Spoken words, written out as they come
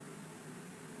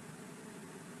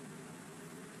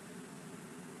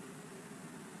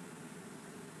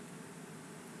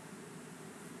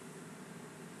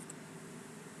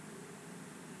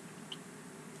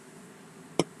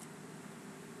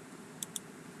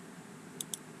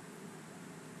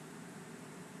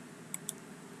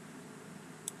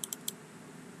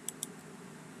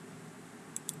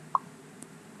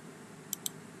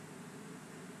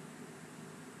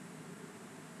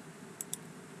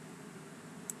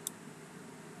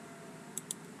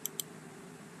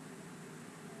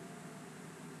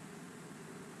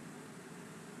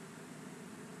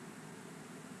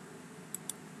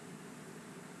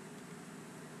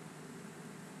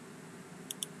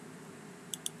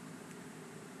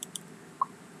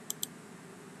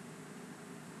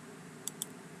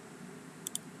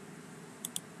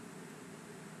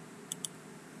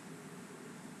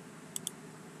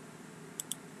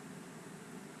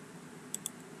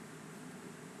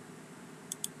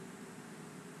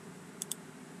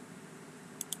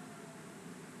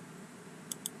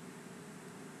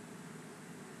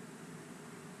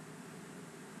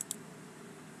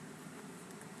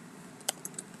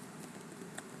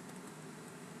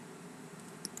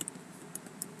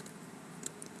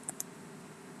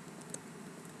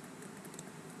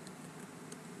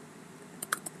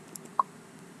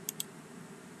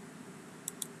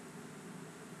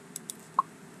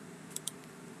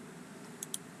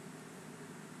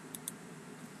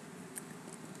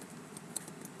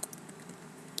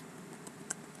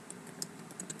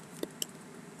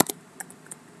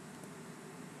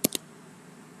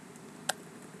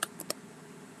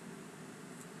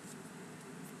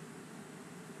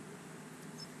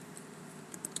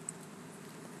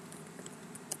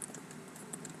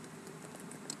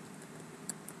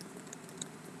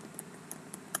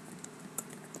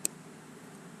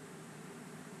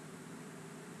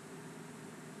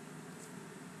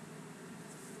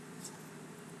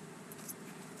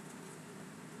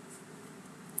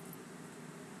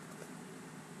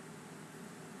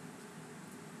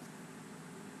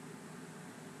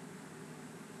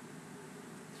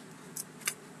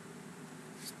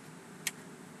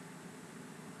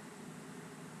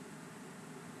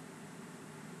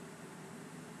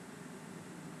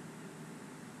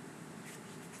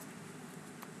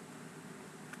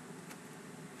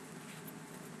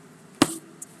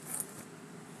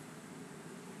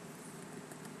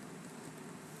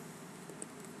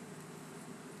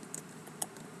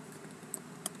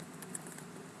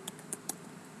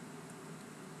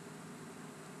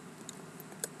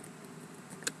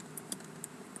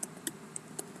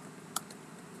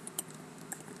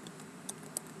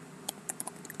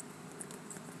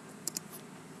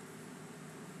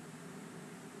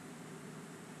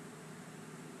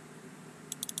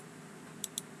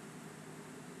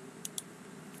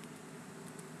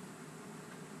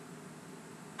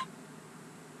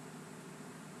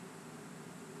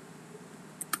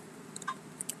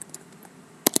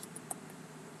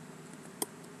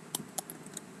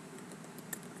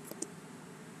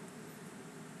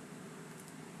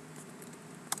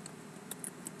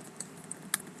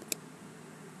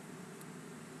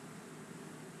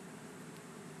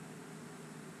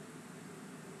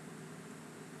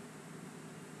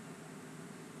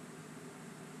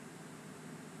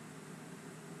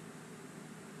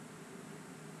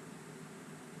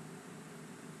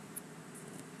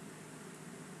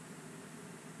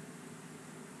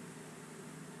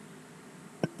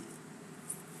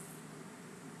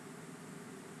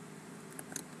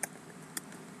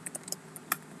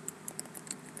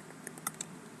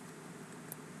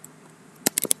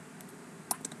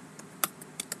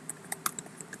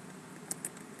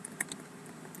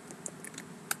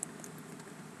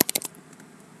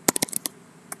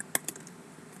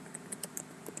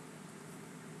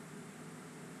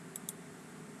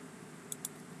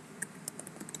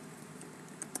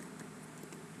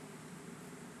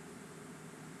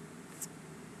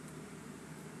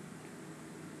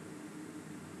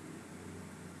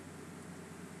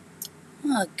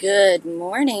Oh, good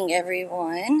morning,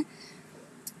 everyone.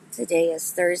 Today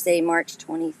is Thursday, March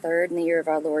 23rd, in the year of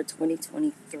our Lord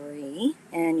 2023,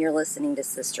 and you're listening to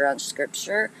Sister on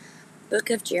Scripture,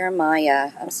 Book of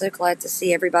Jeremiah. I'm so glad to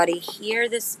see everybody here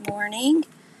this morning.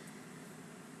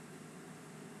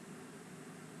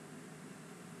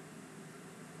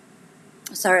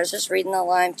 Sorry, I was just reading the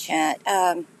live chat.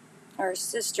 Our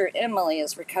sister Emily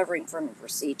is recovering from a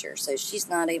procedure, so she's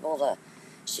not able to.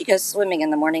 She goes swimming in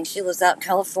the morning. She lives out in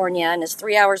California and is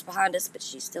 3 hours behind us, but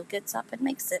she still gets up and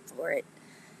makes it for it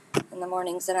in the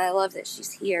mornings, and I love that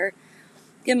she's here.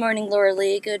 Good morning, Laura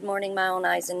Lee. Good morning, my own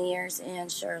eyes and ears,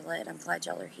 and Charlotte. I'm glad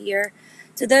y'all are here.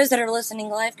 To those that are listening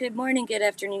live, good morning, good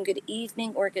afternoon, good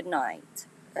evening, or good night.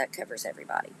 That covers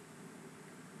everybody.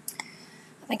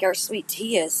 I think our sweet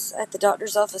tea is at the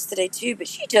doctor's office today, too, but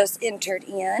she just entered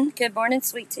in. Good morning,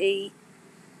 sweet tea.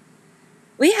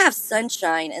 We have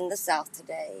sunshine in the south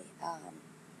today.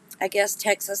 I guess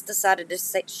Texas decided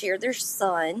to share their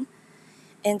sun,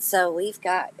 and so we've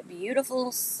got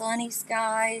beautiful sunny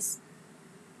skies.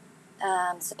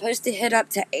 Supposed to hit up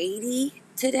to 80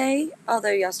 today, although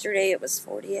yesterday it was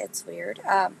 40. It's weird.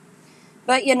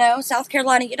 But South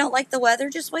Carolina, you don't like the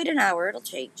weather, just wait an hour, it'll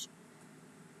change.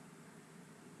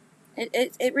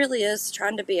 It really is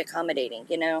trying to be accommodating,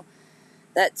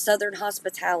 That southern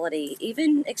hospitality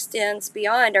even extends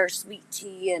beyond our sweet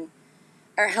tea and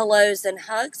our hellos and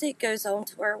hugs. It goes on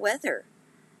to our weather.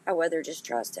 Our weather just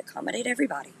tries to accommodate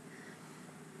everybody.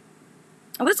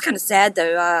 It was kind of sad,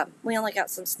 though. We only got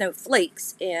some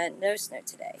snowflakes and no snow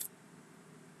today.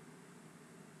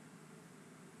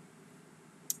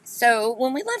 So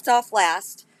when we left off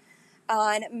last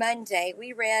on Monday,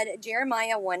 we read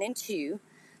Jeremiah 1 and 2.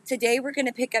 Today we're going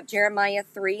to pick up Jeremiah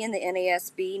 3 in the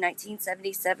NASB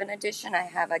 1977 edition. I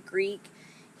have a Greek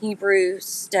Hebrew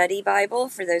study Bible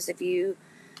for those of you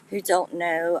who don't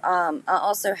know. I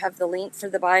also have the link for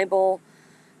the Bible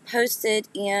posted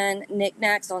in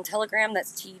Knickknacks on Telegram.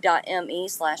 That's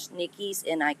t.me/Nickies,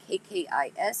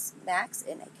 Nikkis, Max,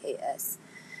 Naks.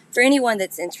 For anyone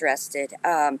that's interested.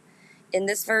 In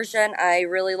this version, I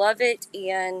really love it,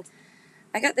 and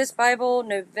I got this Bible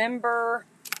November,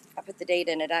 I put the date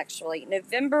in it actually,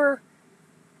 November,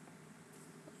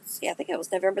 I think it was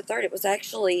November 3rd, it was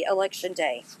actually Election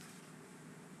Day.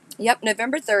 Yep,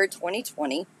 November 3rd,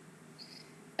 2020,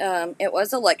 it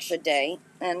was Election Day,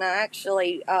 and I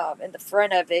actually, in the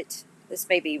front of it, this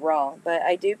may be wrong, but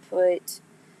I do put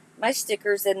my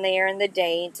stickers in there and the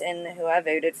date and who I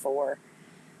voted for,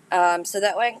 so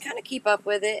that way I can kind of keep up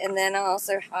with it, and then I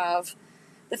also have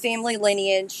the family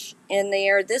lineage in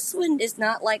there. This one is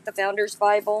not like the Founder's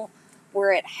Bible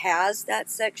where it has that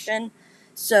section,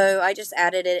 so I just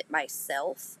added it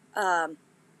myself. And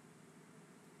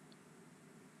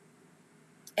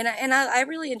I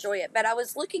really enjoy it. But I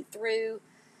was looking through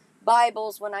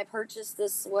Bibles when I purchased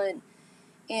this one,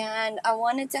 and I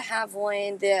wanted to have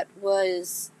one that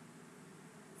was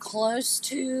close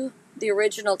to the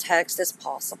original text as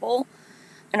possible.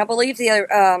 And I believe the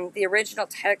original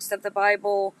text of the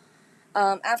Bible,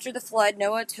 after the flood,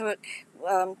 Noah took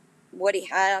what he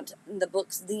had in the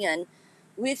books then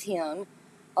with him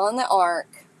on the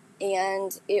ark,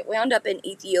 and it wound up in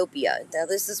Ethiopia. Now,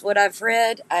 this is what I've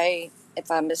read. If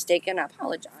I'm mistaken, I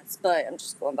apologize, but I'm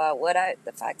just going by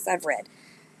the facts I've read.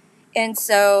 And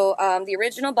so, the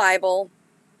original Bible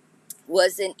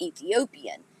was in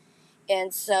Ethiopian,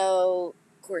 and so,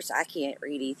 of course, I can't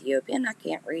read Ethiopian. I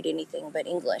can't read anything but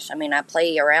English. I mean, I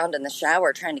play around in the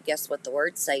shower trying to guess what the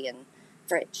words say in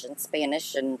French and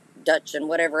Spanish and Dutch and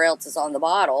whatever else is on the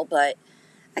bottle, but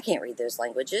I can't read those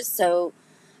languages. So,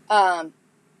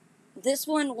 this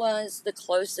one was the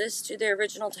closest to the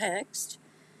original text,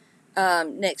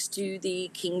 next to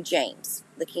the King James.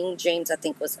 The King James, I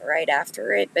think, was right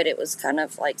after it, but it was kind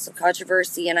of like some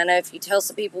controversy. And I know if you tell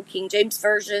some people King James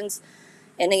versions,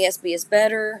 NASB is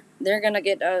better, they're going to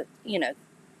get,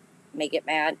 may get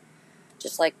mad.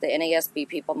 Just like the NASB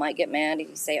people might get mad if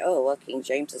you say, oh, well, King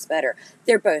James is better.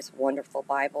 They're both wonderful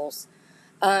Bibles.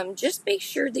 Just make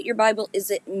sure that your Bible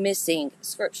isn't missing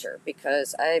scripture,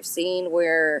 because I've seen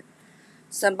where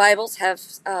some Bibles have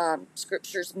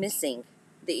scriptures missing.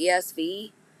 The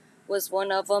ESV was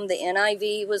one of them. The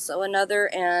NIV was another.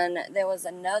 And there was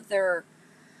another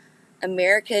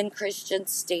American Christian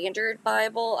Standard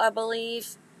Bible, I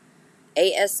believe.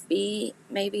 ASB,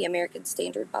 maybe, American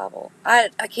Standard Bible. I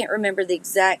can't remember the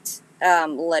exact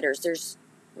letters. There's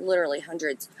literally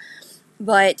hundreds.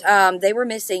 But they were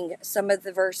missing some of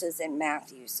the verses in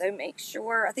Matthew. So make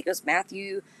sure, I think it was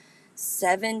Matthew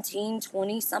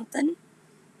 17:20 something.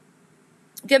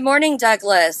 Good morning,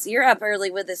 Douglas. You're up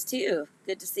early with us, too.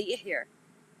 Good to see you here.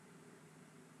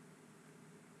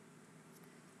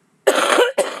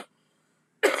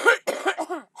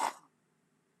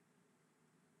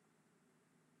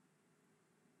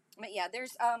 yeah,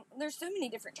 there's so many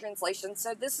different translations.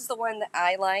 So this is the one that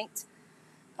I liked.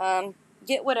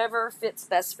 Get whatever fits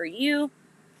best for you,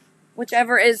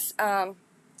 whichever is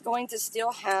going to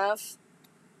still have,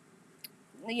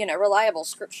 reliable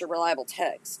scripture, reliable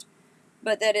text,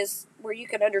 but that is where you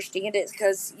can understand it,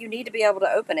 because you need to be able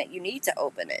to open it. You need to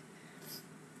open it.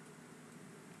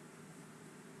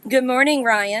 Good morning,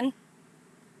 Ryan.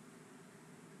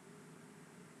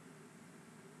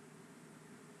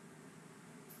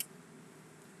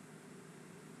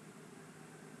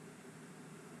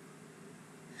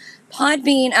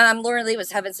 Podbean, Laura Lee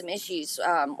was having some issues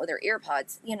with her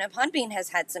earpods. Podbean has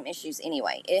had some issues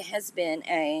anyway. It has been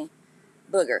a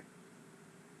booger.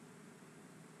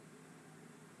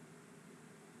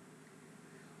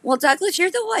 Well, Douglas,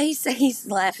 you're the one he's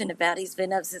laughing about. He's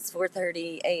been up since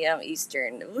 4:30 a.m.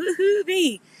 Eastern. Woohoo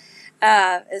me!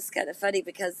 It's kind of funny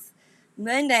because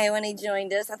Monday when he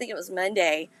joined us, I think it was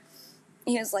Monday,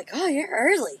 he was like, "Oh, you're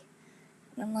early."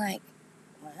 And I'm like,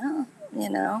 "Well,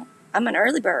 I'm an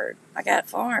early bird. I got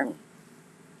farm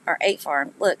or ate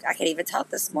farm. Look, I could even talk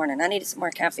this morning. I needed some more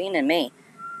caffeine in me.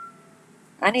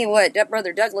 I need what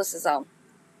Brother Douglas is on."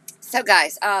 So,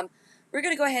 guys, we're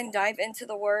gonna go ahead and dive into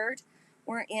the word.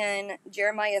 We're in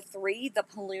Jeremiah 3, the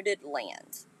polluted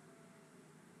land.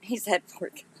 He's had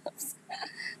 4 cups.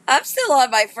 I'm still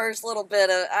on my first little bit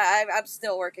of. I'm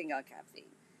still working on caffeine.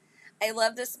 I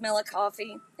love the smell of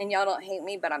coffee, and y'all don't hate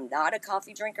me, but I'm not a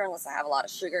coffee drinker unless I have a lot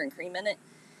of sugar and cream in it.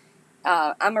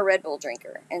 I'm a Red Bull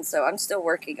drinker, and so I'm still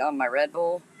working on my Red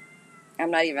Bull.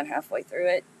 I'm not even halfway through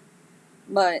it,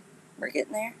 but we're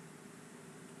getting there.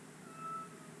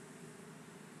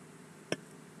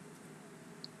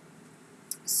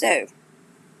 So,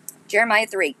 Jeremiah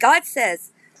 3. God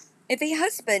says, if a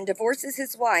husband divorces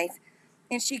his wife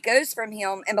and she goes from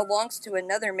him and belongs to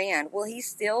another man, will he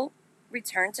still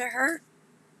return to her?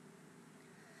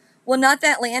 Will not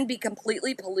that land be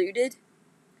completely polluted?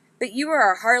 But you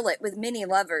are a harlot with many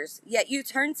lovers, yet you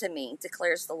turn to me,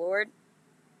 declares the Lord.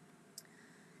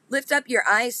 Lift up your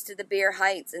eyes to the bare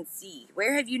heights and see,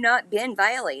 where have you not been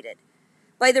violated?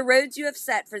 By the roads you have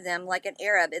set for them like an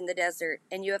Arab in the desert,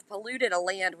 and you have polluted a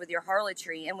land with your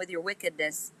harlotry and with your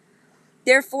wickedness.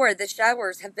 Therefore the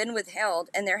showers have been withheld,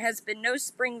 and there has been no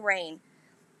spring rain,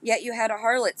 yet you had a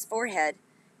harlot's forehead.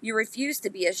 You refused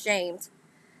to be ashamed.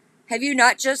 Have you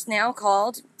not just now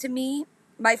called to me?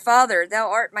 My father, thou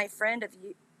art my friend of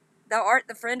you. Thou art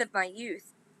the friend of my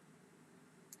youth.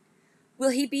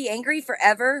 Will he be angry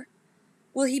forever?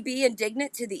 Will he be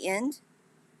indignant to the end?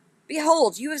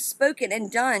 Behold, you have spoken and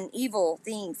done evil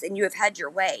things, and you have had your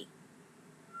way.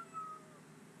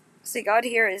 See, God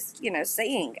here is,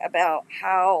 saying about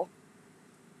how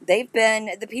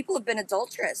the people have been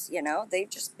adulterous, they've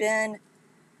just been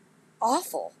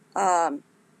awful.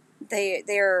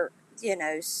 They're,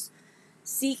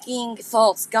 seeking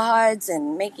false gods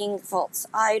and making false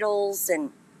idols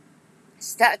and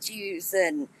statues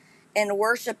and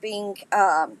worshiping,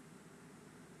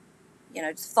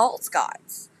 false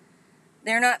gods.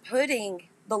 They're not putting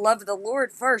the love of the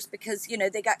Lord first because,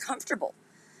 they got comfortable.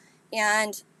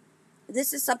 And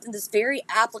this is something that's very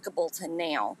applicable to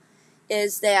now,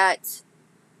 is that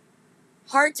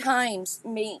hard times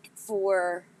make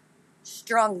for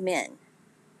strong men.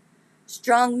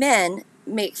 Strong men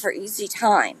make for easy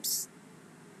times.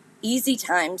 Easy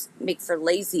times make for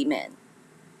lazy men.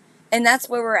 And that's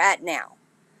where we're at now.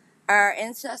 Our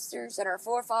ancestors and our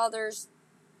forefathers,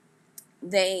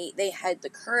 they had the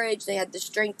courage, they had the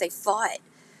strength, they fought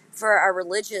for our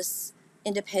religious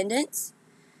independence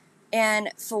and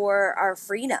for our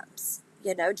freedoms.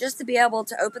 Just to be able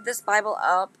to open this Bible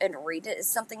up and read it is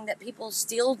something that people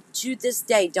still to this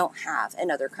day don't have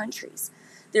in other countries.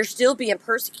 They're still being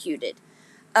persecuted.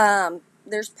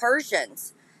 There's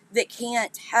Persians that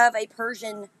can't have a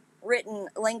Persian written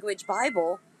language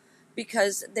Bible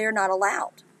because they're not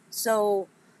allowed. So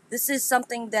this is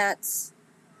something that's,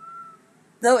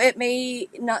 though it may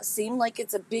not seem like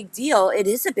it's a big deal, it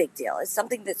is a big deal. It's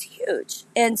something that's huge.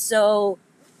 And so,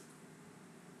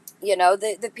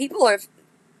 the people are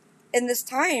in this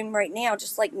time right now,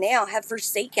 just like now, have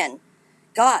forsaken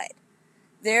God.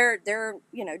 They're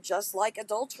just like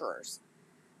adulterers.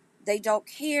 They don't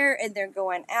care, and they're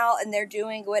going out and they're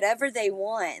doing whatever they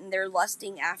want, and they're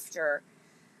lusting after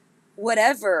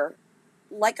whatever,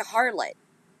 like a harlot.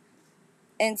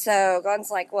 And so God's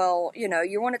like, well,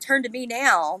 you want to turn to me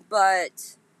now,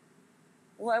 but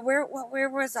where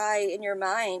was I in your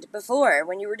mind before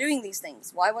when you were doing these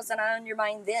things? Why wasn't I on your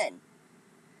mind then?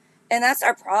 And that's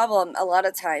our problem a lot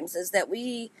of times, is that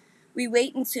we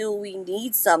wait until we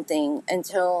need something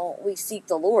until we seek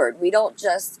the Lord. We don't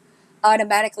just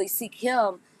automatically seek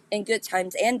him in good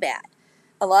times and bad.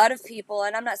 A lot of people,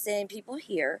 and I'm not saying people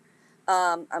here,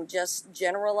 I'm just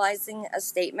generalizing a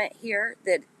statement here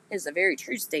that is a very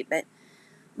true statement.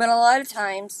 But a lot of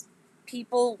times,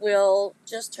 people will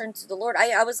just turn to the Lord.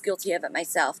 I was guilty of it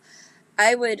myself.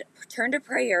 I would turn to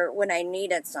prayer when I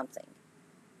needed something.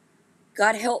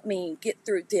 God, help me get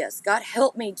through this. God,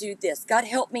 help me do this. God,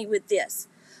 help me with this.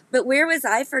 But where was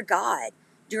I for God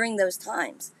during those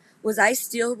times? Was I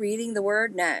still reading the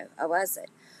word? No, I wasn't.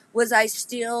 Was I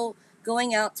still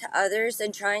going out to others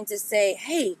and trying to say,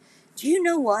 hey, do you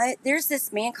know what? There's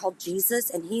this man called Jesus,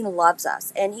 and he loves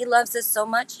us. And he loves us so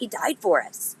much, he died for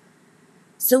us.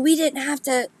 So we didn't have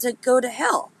to go to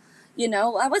hell.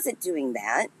 I wasn't doing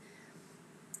that.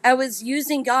 I was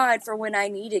using God for when I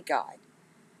needed God.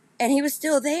 And he was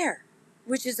still there,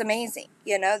 which is amazing.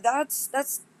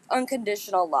 That's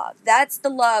unconditional love. That's the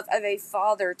love of a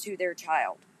father to their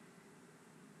child.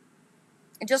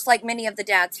 And just like many of the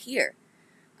dads here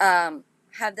have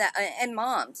that, and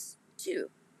moms too.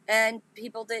 And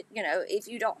people that, if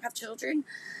you don't have children,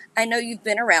 I know you've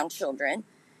been around children.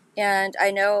 And I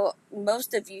know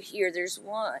most of you here, there's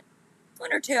one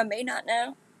or two I may not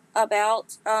know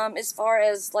about as far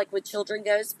as like with children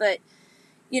goes. But,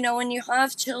 when you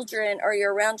have children or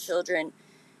you're around children,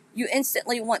 you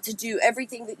instantly want to do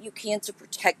everything that you can to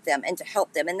protect them and to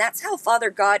help them. And that's how Father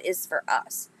God is for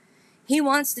us. He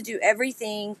wants to do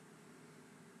everything.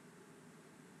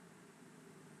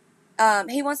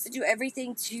 He wants to do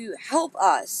everything to help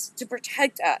us, to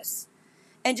protect us.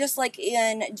 And just like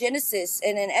in Genesis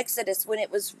and in Exodus, when it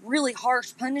was really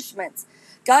harsh punishments,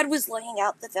 God was laying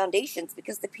out the foundations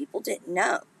because the people didn't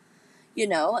know,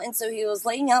 and so he was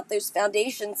laying out those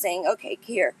foundations saying, okay,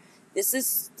 here, this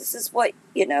is what,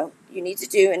 you need to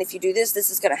do. And if you do this,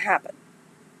 this is going to happen.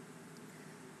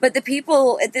 But the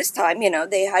people at this time,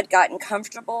 they had gotten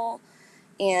comfortable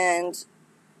and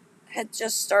had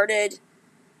just started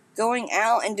going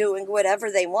out and doing whatever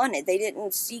they wanted. They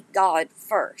didn't seek God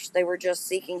first. They were just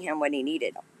seeking him when they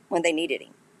needed him.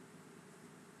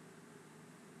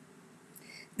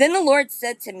 Then the Lord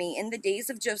said to me, in the days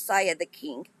of Josiah the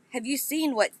king, have you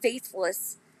seen what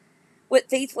faithless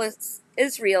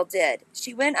Israel did?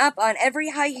 She went up on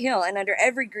every high hill and under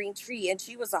every green tree, and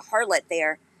she was a harlot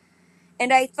there.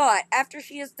 And I thought, after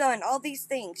she has done all these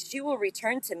things, she will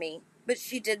return to me. But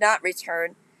she did not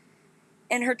return.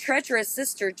 And her treacherous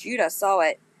sister Judah saw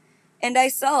it. And I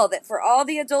saw that for all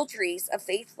the adulteries of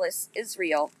faithless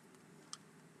Israel,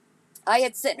 I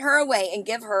had sent her away and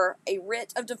give her a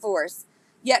writ of divorce.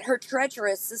 Yet her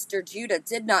treacherous sister Judah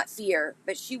did not fear,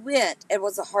 but she went and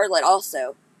was a harlot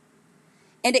also.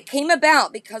 And it came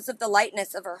about because of the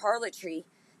lightness of her harlotry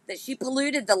that she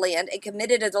polluted the land and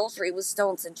committed adultery with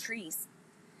stones and trees.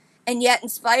 And yet, in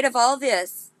spite of all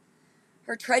this,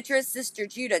 her treacherous sister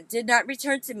Judah did not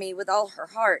return to me with all her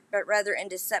heart, but rather in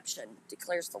deception,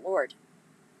 declares the Lord.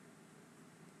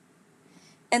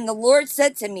 And the Lord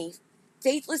said to me,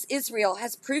 faithless Israel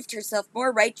has proved herself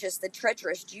more righteous than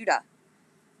treacherous Judah.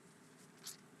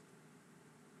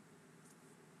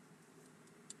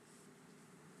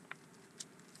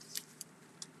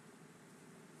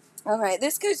 All right,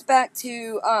 this goes back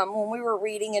to when we were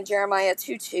reading in Jeremiah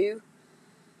 2:2.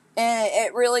 And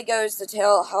it really goes to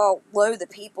tell how low the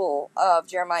people of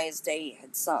Jeremiah's day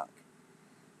had sunk.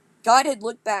 God had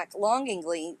looked back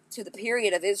longingly to the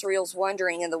period of Israel's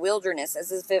wandering in the wilderness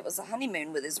as if it was a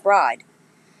honeymoon with his bride.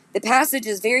 The passage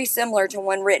is very similar to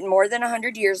one written more than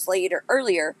 100 years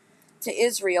earlier to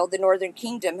Israel, the northern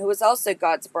kingdom, who was also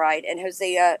God's bride, in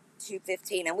Hosea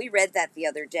 2:15, and we read that the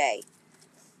other day.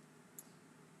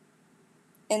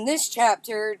 In this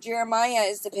chapter, Jeremiah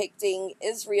is depicting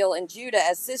Israel and Judah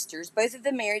as sisters, both of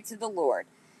them married to the Lord.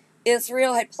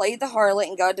 Israel had played the harlot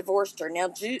and God divorced her. Now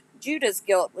Judah's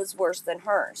guilt was worse than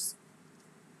hers.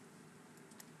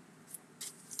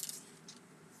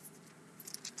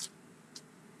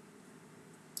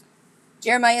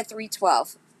 Jeremiah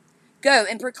 3:12. Go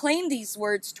and proclaim these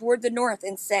words toward the north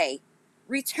and say,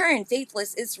 return,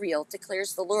 faithless Israel,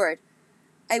 declares the Lord.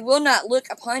 I will not look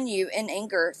upon you in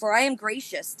anger, for I am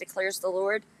gracious, declares the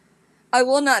Lord. I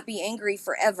will not be angry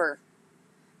forever.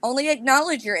 Only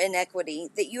acknowledge your iniquity,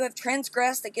 that you have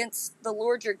transgressed against the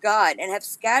Lord your God, and have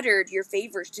scattered your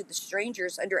favors to the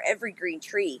strangers under every green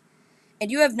tree. And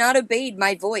you have not obeyed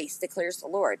my voice, declares the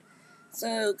Lord.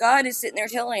 So God is sitting there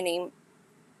telling him,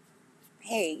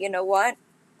 hey, you know what?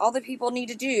 All the people need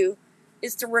to do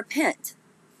is to repent.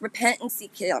 Repent and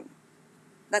seek him.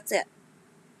 That's it.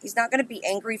 He's not going to be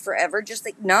angry forever. Just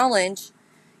acknowledge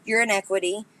your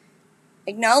inequity.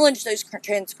 Acknowledge those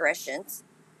transgressions.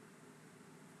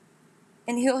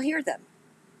 And he'll hear them.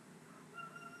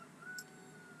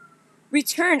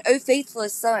 Return, O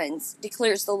faithless sons,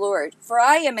 declares the Lord, for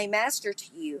I am a master to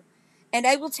you, and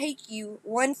I will take you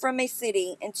one from a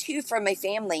city and two from a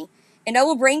family, and I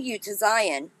will bring you to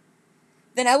Zion.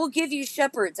 Then I will give you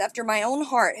shepherds after my own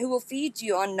heart, who will feed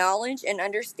you on knowledge and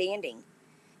understanding.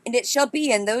 And it shall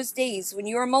be in those days, when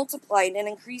you are multiplied and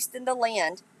increased in the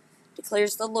land,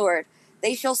 declares the Lord,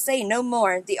 they shall say no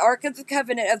more, the ark of the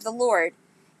covenant of the Lord,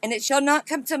 and it shall not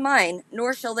come to mind,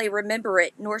 nor shall they remember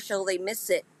it, nor shall they miss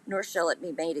it, nor shall it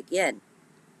be made again.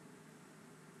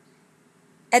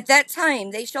 At that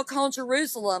time they shall call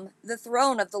Jerusalem the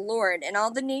throne of the Lord, and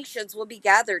all the nations will be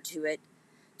gathered to it,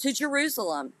 to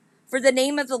Jerusalem, for the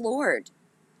name of the Lord.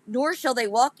 Nor shall they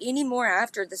walk any more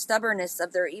after the stubbornness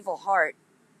of their evil heart.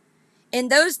 In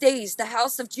those days the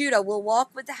house of Judah will walk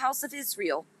with the house of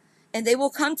Israel, and they will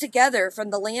come together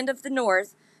from the land of the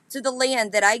north to the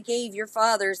land that I gave your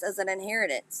fathers as an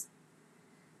inheritance.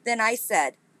 Then I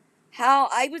said, how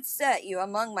I would set you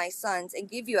among my sons and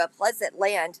give you a pleasant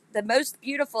land, the most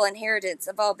beautiful inheritance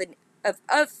of all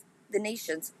of the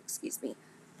nations. Excuse me.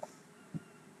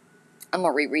 I'm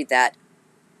gonna reread that.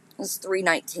 It's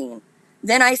 3:19.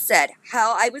 Then I said,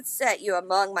 how I would set you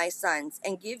among my sons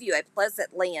and give you a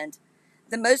pleasant land,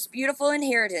 the most beautiful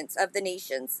inheritance of the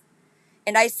nations.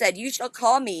 And I said, you shall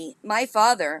call me my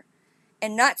father,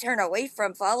 and not turn away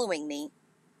from following me.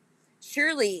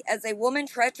 Surely, as a woman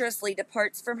treacherously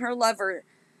departs from her lover,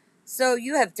 so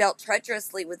you have dealt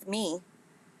treacherously with me,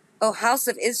 O house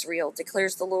of Israel,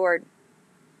 declares the Lord.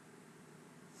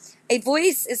 A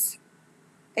voice is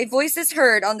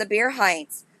heard on the bare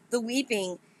heights, the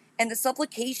weeping and the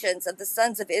supplications of the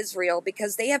sons of Israel,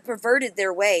 because they have perverted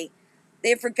their way. They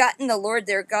have forgotten the Lord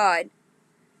their God.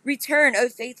 Return, O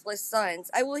faithless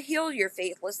sons, I will heal your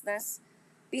faithlessness.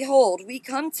 Behold, we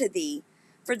come to thee,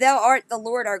 for thou art the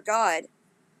Lord our God.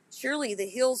 Surely the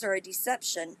hills are a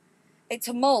deception, a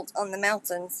tumult on the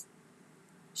mountains.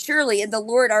 Surely in the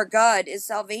Lord our God is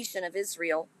salvation of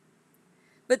Israel.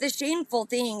 But the shameful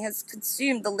thing has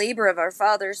consumed the labor of our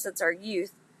fathers since our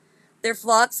youth, their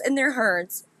flocks and their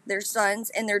herds, their sons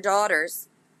and their daughters.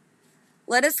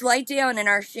 Let us lie down in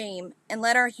our shame, and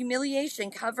let our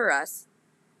humiliation cover us.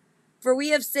 For we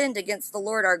have sinned against the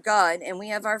Lord our God, and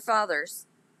we and our fathers,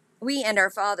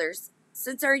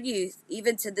 since our youth,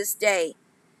 even to this day,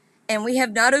 and we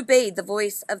have not obeyed the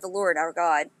voice of the Lord our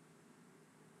God.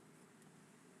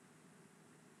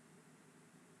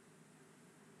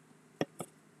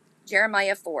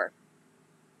 Jeremiah 4.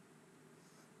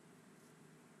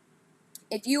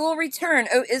 If you will return,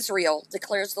 O Israel,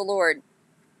 declares the Lord,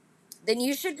 then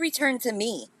you should return to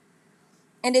me.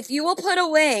 And if you will put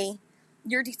away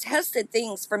your detested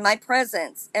things from my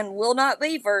presence, and will not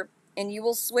waver, and you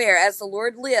will swear, as the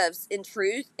Lord lives, in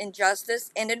truth, in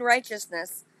justice, and in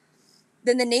righteousness,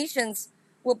 then the nations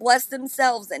will bless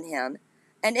themselves in him,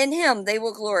 and in him they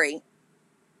will glory.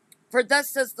 For thus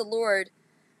says the Lord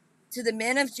to the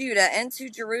men of Judah and to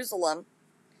Jerusalem,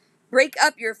 break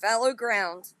up your fallow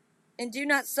ground, and do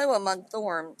not sow among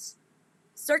thorns.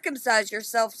 Circumcise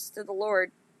yourselves to the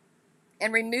Lord,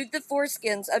 and remove the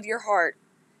foreskins of your heart,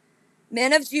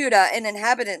 men of Judah and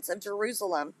inhabitants of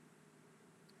Jerusalem,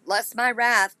 lest my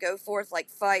wrath go forth like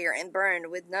fire and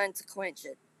burn with none to quench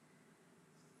it.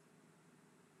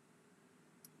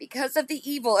 Because of the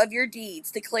evil of your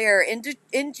deeds, declare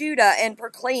in Judah and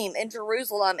proclaim in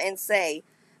Jerusalem and say,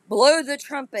 blow the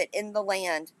trumpet in the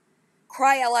land.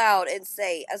 Cry aloud and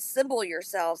say, assemble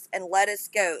yourselves and let us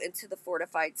go into the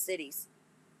fortified cities.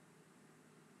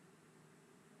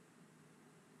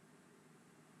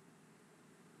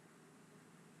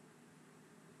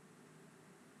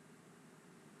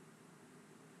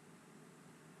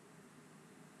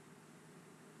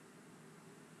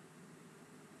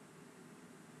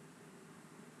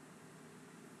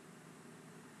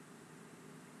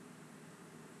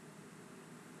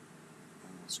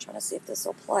 I was trying to see if this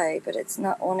will play, but it's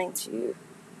not wanting to.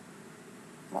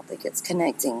 I don't think it's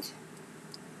connecting.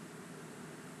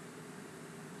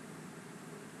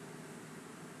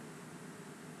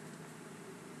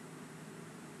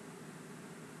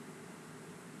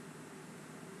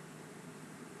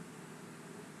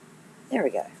 There we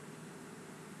go.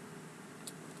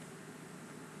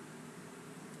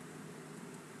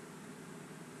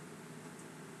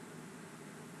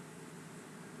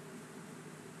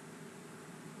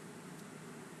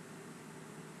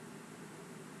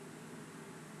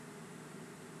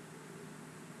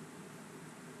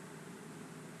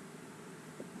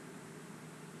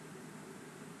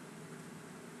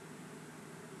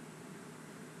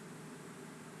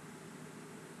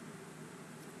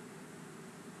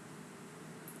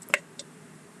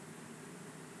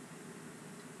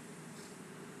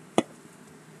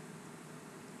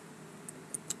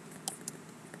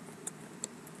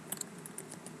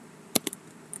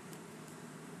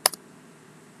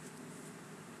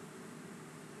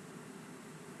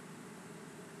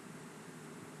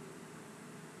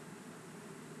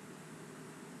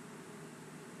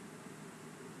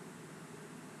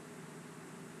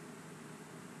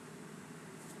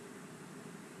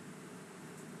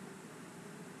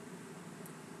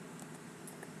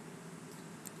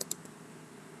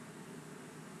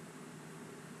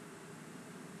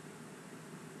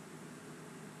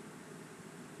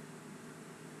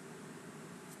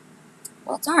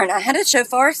 Well, darn, I had a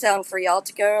shofar sound for y'all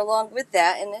to go along with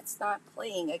that, and it's not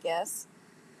playing, I guess.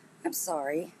 I'm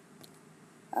sorry.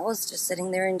 I was just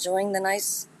sitting there enjoying the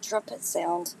nice trumpet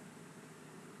sound.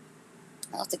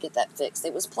 I'll have to get that fixed.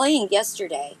 It was playing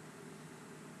yesterday,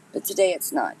 but today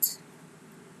it's not.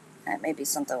 That may be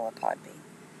something with Podbean.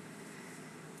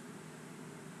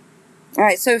 All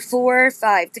right, so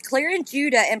 4:5. Declare in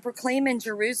Judah and proclaim in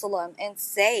Jerusalem and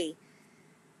say,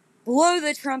 blow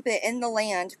the trumpet in the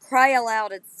land, cry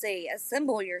aloud and say,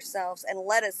 assemble yourselves and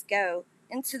let us go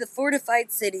into the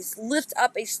fortified cities, lift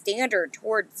up a standard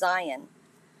toward Zion.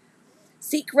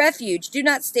 Seek refuge, do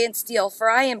not stand still, for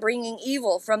I am bringing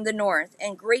evil from the north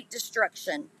and great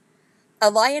destruction. A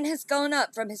lion has gone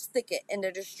up from his thicket, and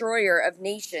a destroyer of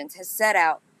nations has set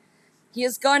out. He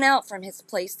has gone out from his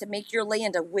place to make your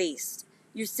land a waste.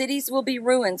 Your cities will be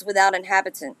ruins without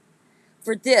inhabitant.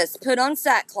 For this, put on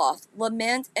sackcloth,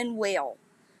 lament, and wail.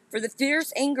 For the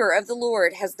fierce anger of the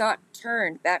Lord has not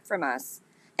turned back from us.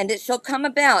 And it shall come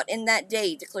about in that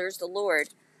day, declares the Lord,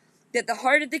 that the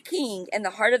heart of the king and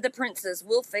the heart of the princes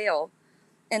will fail,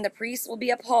 and the priests will be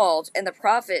appalled, and the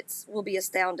prophets will be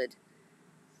astounded.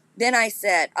 Then I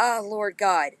said, ah, Lord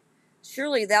God,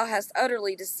 surely thou hast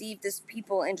utterly deceived this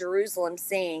people in Jerusalem,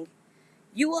 saying,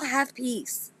 you will have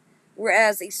peace,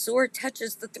 whereas a sword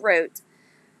touches the throat.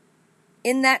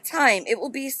 In that time it will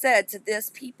be said to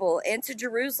this people and to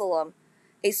Jerusalem,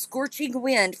 a scorching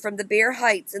wind from the bare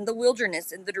heights in the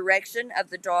wilderness in the direction of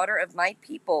the daughter of my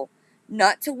people,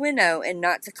 not to winnow and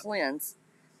not to cleanse.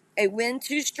 A wind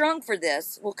too strong for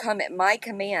this will come at my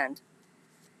command.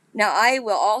 Now I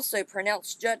will also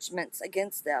pronounce judgments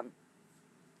against them.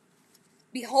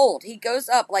 Behold, he goes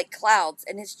up like clouds,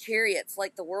 and his chariots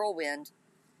like the whirlwind.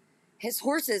 His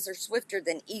horses are swifter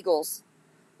than eagles.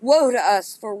 Woe to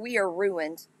us, for we are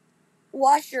ruined.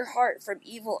 Wash your heart from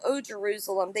evil, O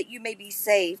Jerusalem, that you may be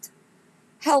saved.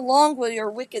 How long will your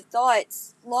wicked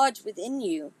thoughts lodge within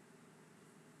you?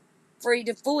 For a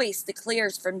voice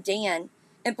declares from Dan,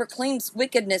 and proclaims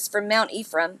wickedness from Mount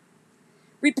Ephraim.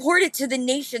 Report it to the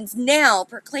nations now.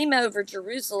 Proclaim over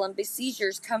Jerusalem.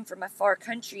 Besiegers come from a far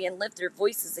country and lift their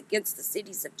voices against the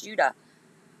cities of Judah.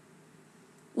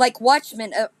 Like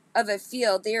watchmen of a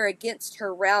field, they are against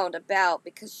her round about,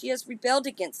 because she has rebelled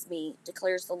against me,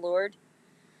 declares the Lord.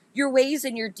 Your ways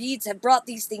and your deeds have brought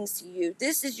these things to you.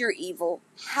 This is your evil.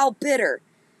 How bitter.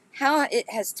 How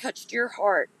it has touched your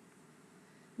heart.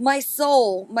 My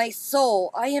soul,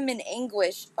 I am in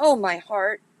anguish. Oh, my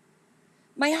heart.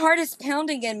 My heart is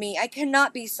pounding in me. I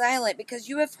cannot be silent because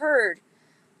you have heard,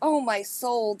 oh my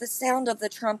soul, the sound of the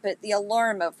trumpet, the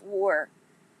alarm of war.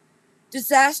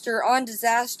 Disaster on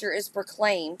disaster is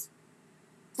proclaimed,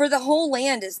 for the whole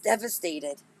land is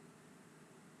devastated.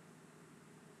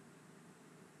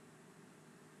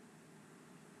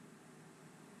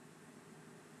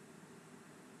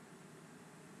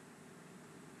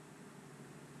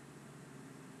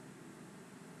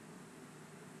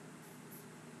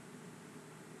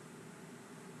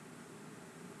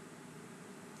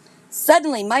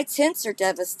 Suddenly my tents are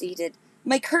devastated,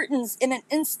 my curtains in an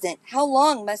instant. How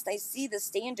long must I see the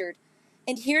standard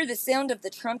and hear the sound of the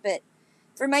trumpet?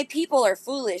 For my people are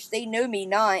foolish, they know me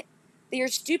not. They are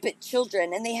stupid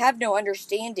children, and they have no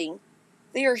understanding.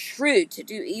 They are shrewd to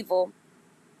do evil,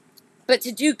 but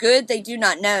to do good they do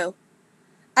not know.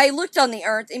 I looked on the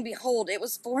earth, and behold, it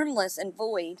was formless and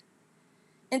void,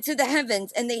 and to the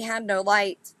heavens, and they had no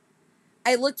light.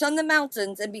 I looked on the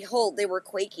mountains, and behold, they were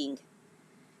quaking,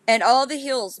 and all the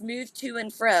hills moved to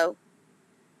and fro.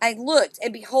 I looked,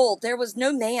 and behold, there was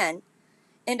no man,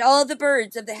 and all the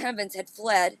birds of the heavens had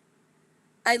fled.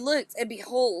 I looked, and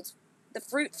behold, the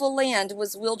fruitful land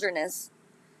was wilderness,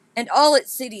 and all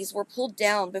its cities were pulled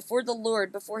down before the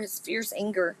Lord, before his fierce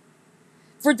anger.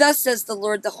 For thus says the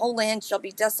Lord, the whole land shall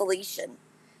be desolation.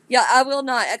 Yet I will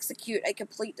not execute a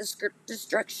complete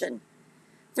destruction.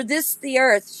 For this the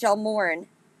earth shall mourn,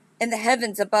 and the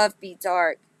heavens above be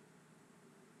dark.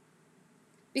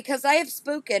 Because I have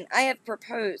spoken, I have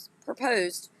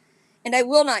proposed, and I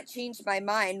will not change my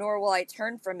mind, nor will I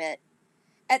turn from it.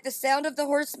 At the sound of the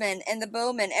horsemen and the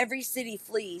bowmen, every city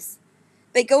flees.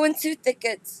 They go into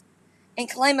thickets and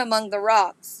climb among the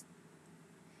rocks.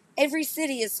 Every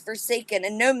city is forsaken,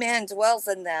 and no man dwells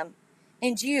in them.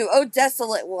 And you, O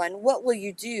desolate one, what will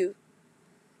you do?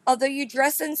 Although you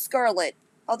dress in scarlet,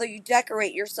 although you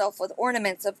decorate yourself with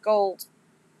ornaments of gold,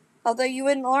 although you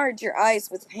enlarge your eyes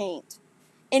with paint,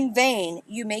 in vain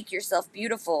you make yourself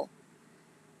beautiful.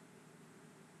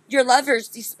 Your lovers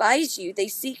despise you, they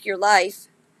seek your life.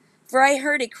 For I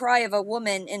heard a cry of a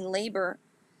woman in labor,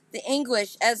 the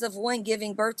anguish as of one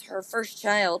giving birth to her first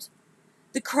child.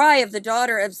 The cry of the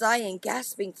daughter of Zion,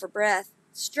 gasping for breath,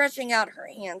 stretching out her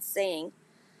hands, saying,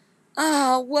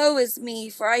 "Ah, woe is me,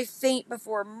 for I faint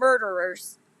before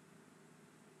murderers."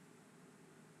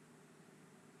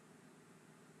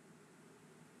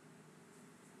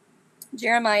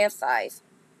 Jeremiah 5.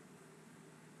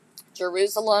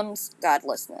 Jerusalem's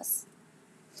godlessness.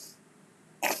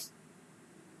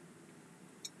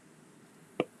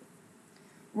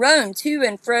 Roam to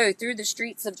and fro through the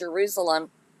streets of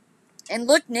Jerusalem, and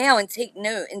look now and take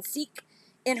note, and seek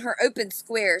in her open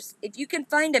squares, if you can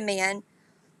find a man,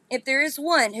 if there is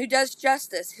one who does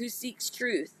justice, who seeks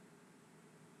truth.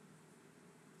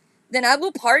 Then I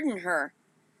will pardon her.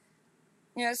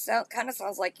 Kind of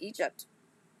sounds like Egypt.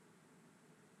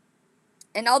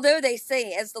 And although they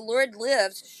say, "As the Lord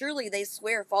lives," surely they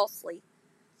swear falsely.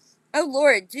 O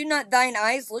Lord, do not thine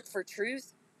eyes look for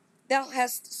truth? Thou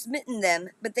hast smitten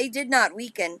them, but they did not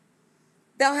weaken.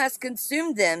 Thou hast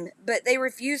consumed them, but they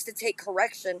refused to take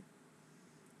correction.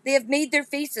 They have made their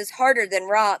faces harder than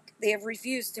rock. They have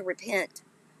refused to repent.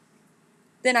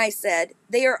 Then I said,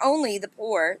 "They are only the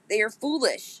poor. They are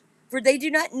foolish, for they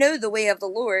do not know the way of the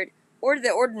Lord, or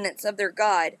the ordinance of their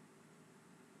God."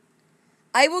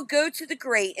 I will go to the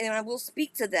great, and I will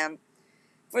speak to them,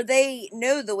 for they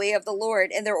know the way of the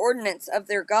Lord, and their ordinance of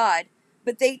their God.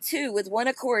 But they too, with one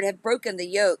accord, have broken the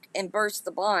yoke, and burst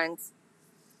the bonds.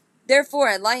 Therefore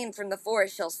a lion from the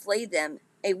forest shall slay them.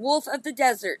 A wolf of the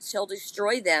desert shall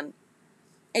destroy them.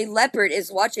 A leopard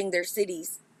is watching their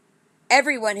cities.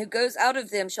 Everyone who goes out of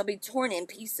them shall be torn in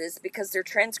pieces, because their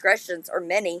transgressions are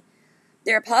many,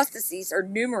 their apostasies are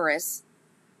numerous.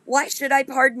 Why should I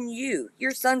pardon you?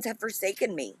 Your sons have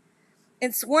forsaken me,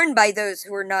 and sworn by those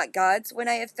who are not gods. When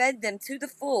I have fed them to the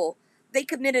full, they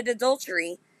committed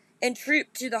adultery, and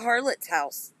trooped to the harlot's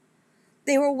house.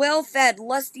 They were well-fed,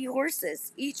 lusty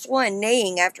horses, each one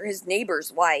neighing after his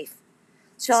neighbor's wife.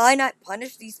 Shall I not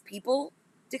punish these people,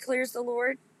 declares the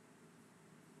Lord?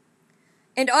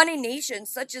 And on a nation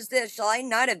such as this shall I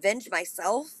not avenge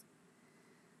myself?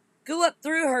 Go up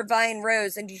through her vine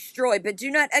rows and destroy, but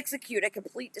do not execute a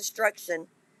complete destruction.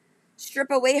 Strip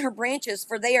away her branches,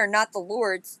 for they are not the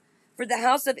Lord's. For the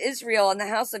house of Israel and the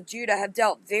house of Judah have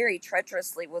dealt very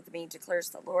treacherously with me, declares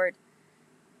the Lord.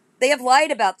 They have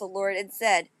lied about the Lord and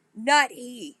said, "Not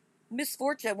he.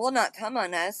 Misfortune will not come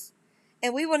on us,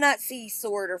 and we will not see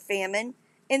sword or famine,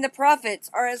 and the prophets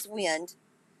are as wind,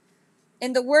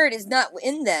 and the word is not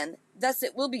in them, thus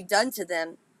it will be done to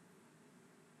them."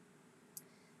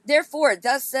 Therefore,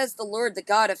 thus says the Lord, the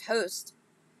God of hosts,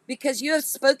 because you have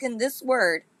spoken this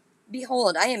word,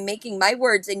 behold, I am making my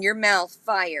words in your mouth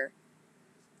fire,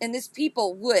 and this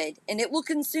people wood, and it will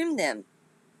consume them.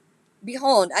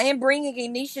 Behold, I am bringing a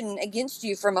nation against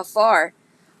you from afar,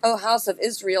 O house of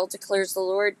Israel, declares the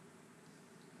Lord.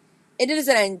 It is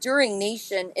an enduring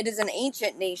nation, it is an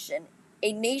ancient nation,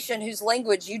 a nation whose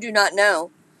language you do not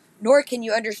know, nor can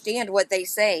you understand what they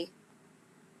say.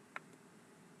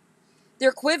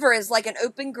 Their quiver is like an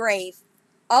open grave.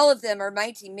 All of them are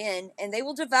mighty men, and they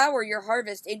will devour your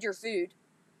harvest and your food.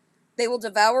 They will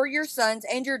devour your sons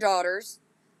and your daughters.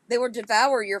 They will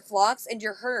devour your flocks and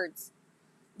your herds.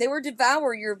 They will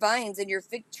devour your vines and your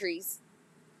fig trees.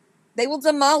 They will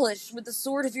demolish with the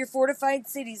sword of your fortified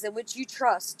cities in which you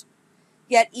trust.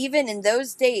 Yet even in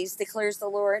those days, declares the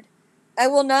Lord, I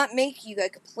will not make you a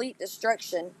complete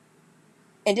destruction.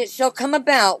 And it shall come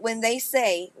about when they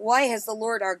say, "Why has the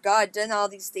Lord our God done all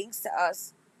these things to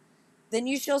us?" Then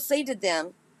you shall say to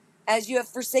them, "As you have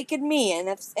forsaken me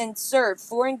and served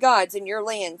foreign gods in your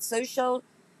land, so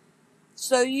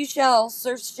you shall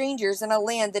serve strangers in a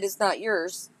land that is not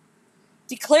yours."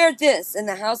 Declare this in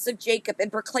the house of Jacob,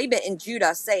 and proclaim it in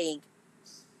Judah, saying,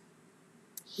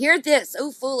 "Hear this,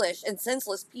 O foolish and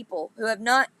senseless people, who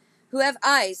have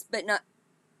eyes but not."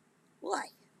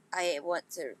 Why? I want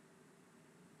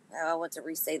to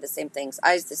re-say the same things.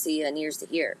 Eyes to see and ears to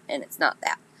hear, and it's not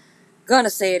that. Gonna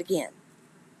say it again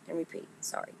and repeat.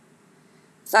 Sorry.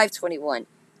 5:21.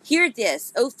 Hear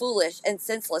this, O foolish and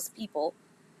senseless people,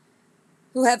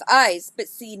 who have eyes but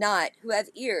see not, who have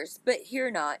ears but hear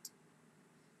not.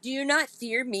 Do you not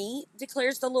fear me,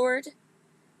 declares the Lord?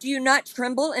 Do you not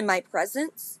tremble in my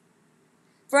presence?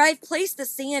 For I have placed the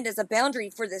sand as a boundary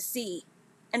for the sea,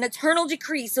 an eternal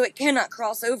decree so it cannot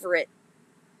cross over it.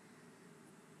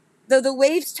 Though the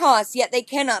waves toss, yet they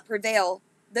cannot prevail.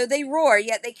 Though they roar,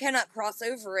 yet they cannot cross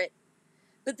over it.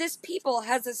 But this people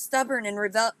has a stubborn and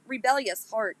rebellious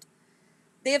heart.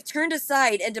 They have turned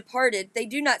aside and departed. They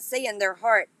do not say in their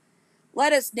heart,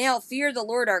 "Let us now fear the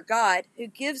Lord our God, who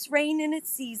gives rain in its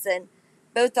season,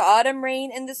 both the autumn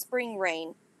rain and the spring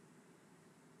rain."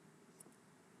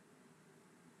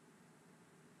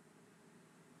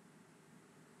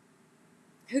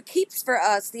 who keeps for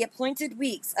us the appointed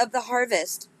weeks of the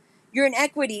harvest. Your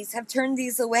iniquities have turned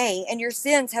these away, and your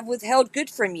sins have withheld good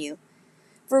from you.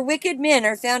 For wicked men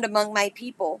are found among my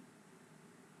people.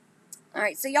 All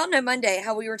right, so y'all know Monday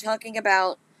how we were talking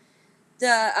about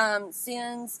the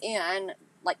sins in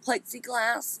like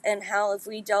plexiglass, and how if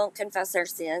we don't confess our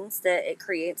sins, that it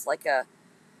creates like a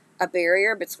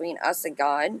barrier between us and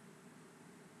God.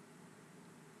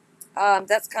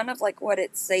 That's kind of like what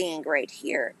it's saying right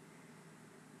here.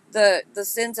 The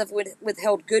sins have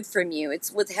withheld good from you.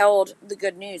 It's withheld the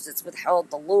good news. It's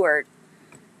withheld the Lord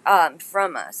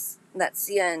from us. That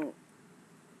sin,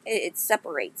 it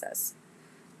separates us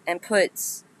and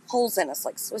puts holes in us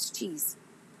like Swiss cheese.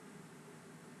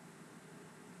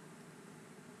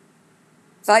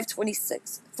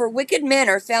 5:26. For wicked men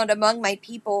are found among my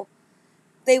people.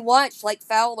 They watch like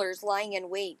fowlers lying in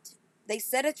wait. They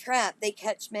set a trap, they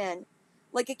catch men.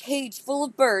 Like a cage full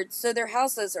of birds, so their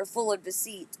houses are full of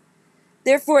deceit.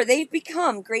 Therefore they've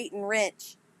become great and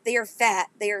rich. They are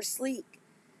fat, they are sleek.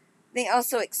 They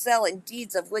also excel in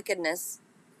deeds of wickedness.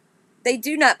 They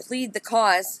do not plead the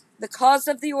cause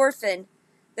of the orphan,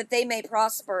 that they may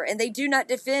prosper, and they do not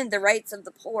defend the rights of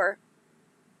the poor.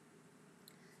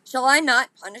 Shall I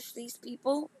not punish these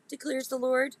people, declares the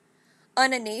Lord?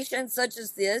 On a nation such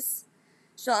as this,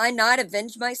 shall I not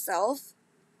avenge myself?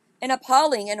 An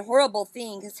appalling and horrible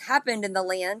thing has happened in the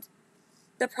land.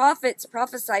 The prophets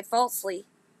prophesy falsely,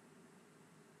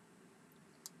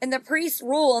 and the priests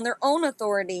rule on their own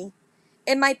authority,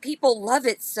 and my people love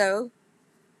it so.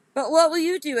 But what will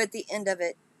you do at the end of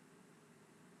it?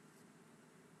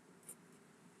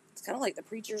 It's kind of like the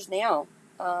preachers now,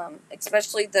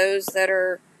 especially those that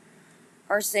are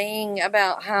saying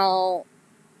about how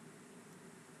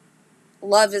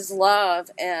love is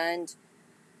love, and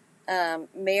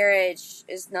marriage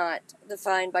is not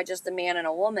defined by just a man and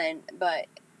a woman, but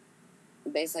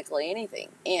basically anything.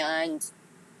 And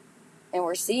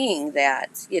we're seeing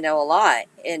that, a lot,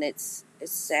 and it's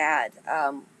sad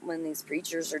when these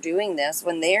preachers are doing this,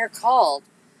 when they're called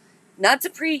not to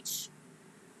preach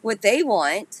what they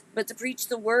want, but to preach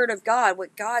the word of God,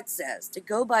 what God says, to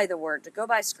go by the word, to go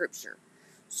by Scripture.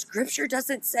 Scripture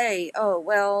doesn't say, oh,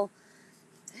 well,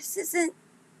 this isn't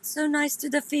so nice to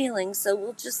the feelings, so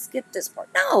we'll just skip this part.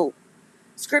 No,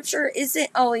 Scripture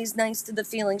isn't always nice to the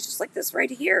feelings, just like this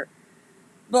right here.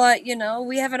 But,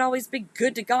 we haven't always been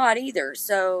good to God either,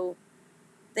 so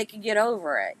they can get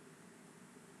over it.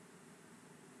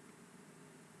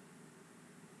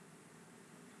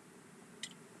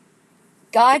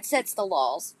 God sets the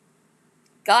laws.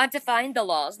 God defined the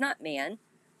laws, not man.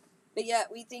 But yet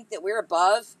we think that we're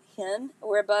above Him,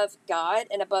 we're above God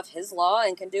and above His law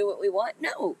and can do what we want.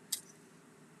 No.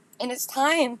 And it's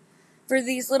time for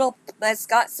these little, as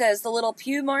Scott says, the little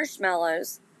pew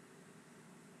marshmallows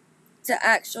to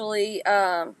actually,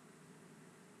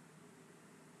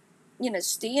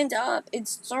 stand up and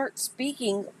start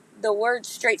speaking the word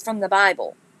straight from the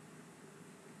Bible.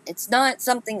 It's not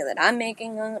something that I'm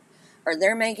making up or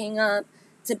they're making up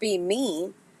to be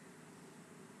mean,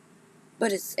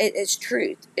 but it's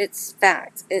truth. It's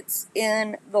fact. It's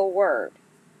in the Word.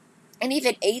 And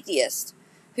even atheists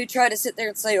who try to sit there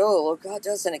and say, oh, well, God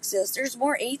doesn't exist. There's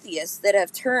more atheists that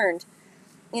have turned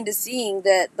into seeing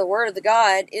that the Word of the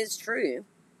God is true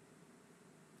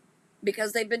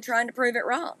because they've been trying to prove it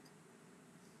wrong.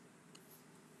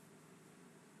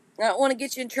 I don't want to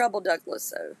get you in trouble, Douglas,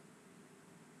 so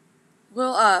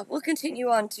we'll continue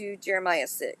on to Jeremiah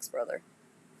 6, brother.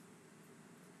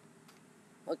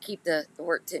 We'll keep the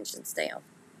work tensions down.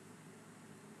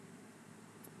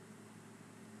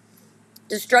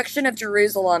 Destruction of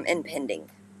Jerusalem impending.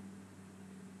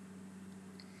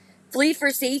 Flee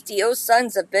for safety, O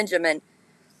sons of Benjamin,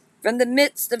 from the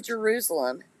midst of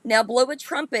Jerusalem. Now blow a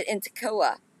trumpet in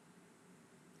Tekoa.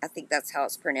 I think that's how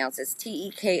it's pronounced. It's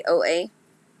Tekoa.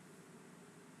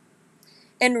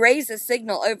 And raise a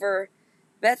signal over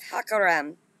Beth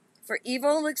Hakaram. For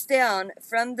evil looks down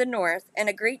from the north, and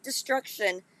a great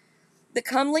destruction. The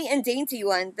comely and dainty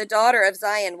one, the daughter of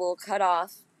Zion, will cut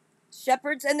off.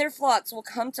 Shepherds and their flocks will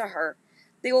come to her.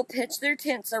 They will pitch their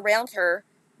tents around her.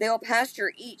 They will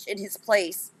pasture each in his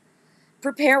place.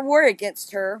 Prepare war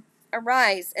against her.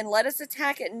 Arise, and let us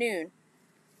attack at noon.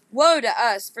 Woe to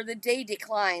us, for the day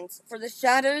declines, for the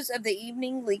shadows of the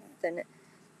evening lengthen.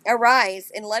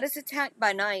 Arise, and let us attack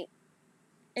by night,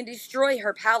 and destroy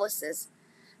her palaces.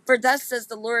 For thus says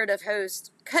the Lord of hosts,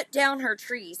 cut down her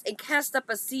trees, and cast up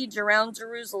a siege around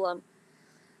Jerusalem.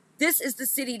 This is the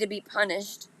city to be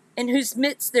punished, in whose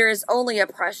midst there is only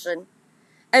oppression.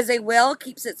 As a well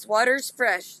keeps its waters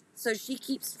fresh, so she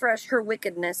keeps fresh her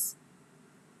wickedness.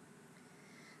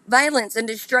 Violence and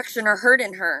destruction are heard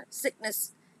in her.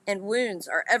 Sickness and wounds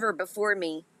are ever before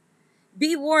me.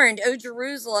 Be warned, O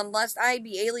Jerusalem, lest I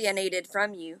be alienated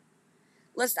from you,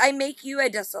 lest I make you a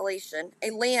desolation,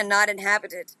 a land not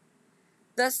inhabited.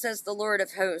 Thus says the Lord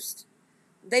of hosts.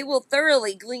 They will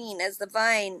thoroughly glean as the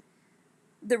vine,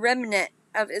 the remnant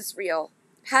of Israel.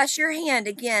 Pass your hand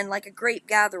again like a grape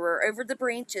gatherer over the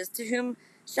branches. To whom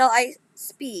shall I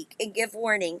speak and give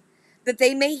warning, that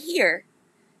they may hear?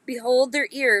 Behold, their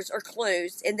ears are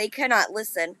closed, and they cannot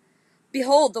listen.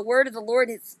 Behold, the word of the Lord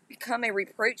has become a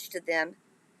reproach to them.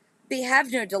 They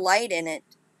have no delight in it.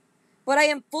 But I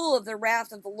am full of the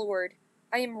wrath of the Lord.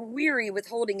 I am weary with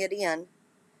holding it in.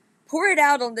 Pour it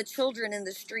out on the children in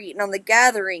the street, and on the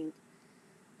gathering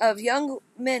of young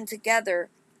men together.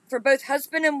 For both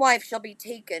husband and wife shall be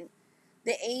taken,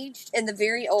 the aged and the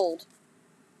very old.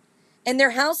 And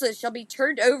their houses shall be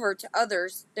turned over to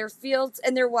others, their fields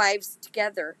and their wives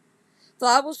together. For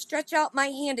I will stretch out my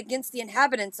hand against the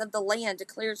inhabitants of the land,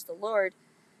 declares the Lord.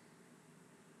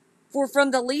 For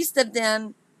from the least of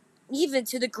them, even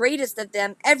to the greatest of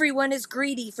them, everyone is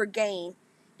greedy for gain.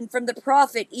 And from the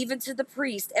prophet even to the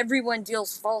priest, everyone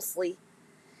deals falsely.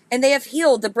 And they have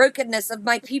healed the brokenness of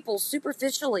my people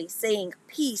superficially, saying,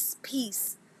 Peace,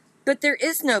 peace. But there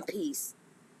is no peace.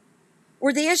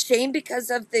 Were they ashamed because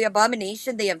of the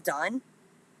abomination they have done?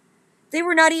 They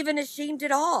were not even ashamed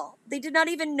at all. They did not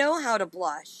even know how to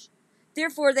blush.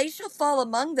 Therefore they shall fall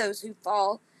among those who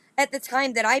fall. At the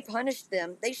time that I punish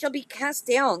them, they shall be cast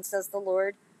down, says the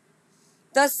Lord.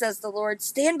 Thus says the Lord,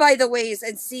 stand by the ways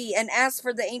and see, and ask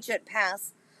for the ancient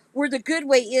paths, where the good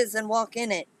way is, and walk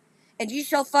in it. And you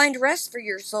shall find rest for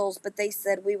your souls. But they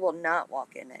said, we will not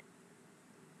walk in it.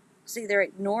 See, they're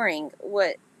ignoring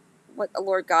what the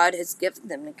Lord God has given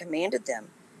them and commanded them.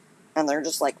 And they're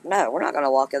just like, no, we're not going to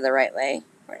walk in the right way.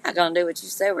 We're not going to do what you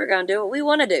say. We're going to do what we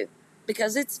want to do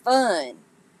because it's fun.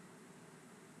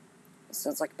 It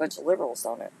sounds like a bunch of liberals,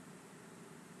 don't it?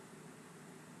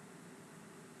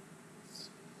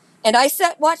 And I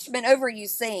set watchmen over you,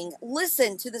 saying,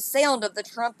 listen to the sound of the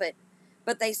trumpet.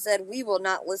 But they said, we will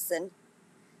not listen.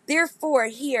 Therefore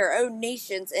hear, O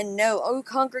nations, and know, O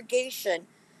congregation,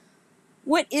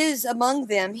 what is among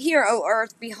them. Hear, O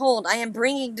earth, behold, I am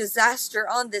bringing disaster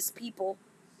on this people,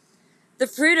 the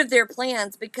fruit of their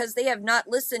plans, because they have not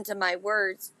listened to my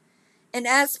words. And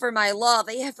as for my law,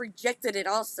 they have rejected it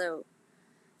also.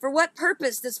 For what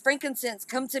purpose does frankincense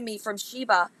come to me from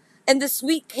Sheba, and the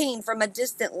sweet cane from a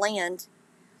distant land?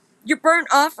 Your burnt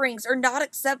offerings are not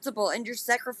acceptable, and your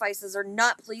sacrifices are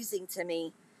not pleasing to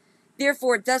me.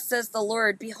 Therefore, thus says the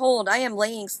Lord, behold, I am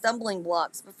laying stumbling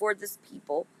blocks before this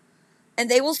people, and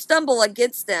they will stumble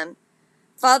against them.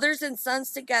 Fathers and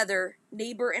sons together,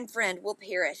 neighbor and friend will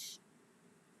perish.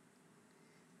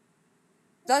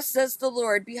 Thus says the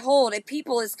Lord, behold, a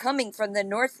people is coming from the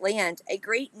north land, a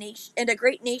great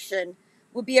nation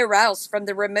will be aroused from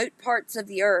the remote parts of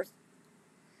the earth.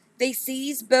 They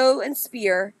seize bow and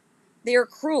spear. They are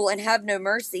cruel and have no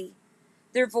mercy.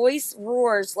 Their voice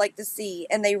roars like the sea,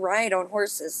 and they ride on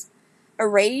horses,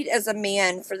 arrayed as a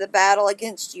man for the battle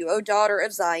against you, O daughter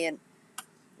of Zion.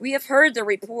 We have heard the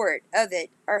report of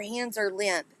it. Our hands are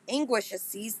limp. Anguish has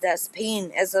seized us,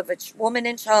 pain as of a woman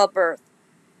in childbirth.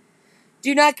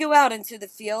 Do not go out into the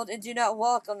field, and do not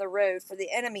walk on the road, for the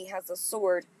enemy has a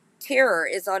sword. Terror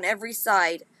is on every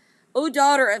side. O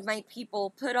daughter of my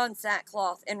people, put on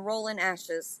sackcloth and roll in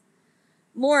ashes.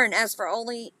 Mourn as for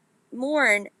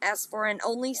an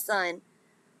only son,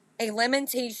 a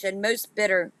lamentation most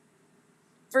bitter.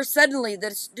 For suddenly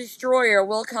the destroyer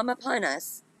will come upon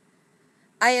us.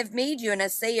 I have made you an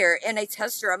assayer and a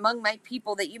tester among my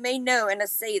people, that you may know and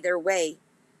assay their way.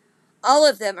 All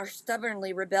of them are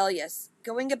stubbornly rebellious,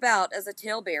 going about as a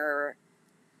talebearer.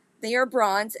 They are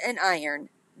bronze and iron.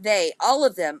 They, all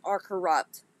of them, are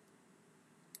corrupt.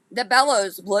 The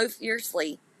bellows blow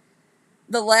fiercely.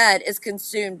 The lead is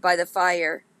consumed by the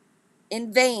fire.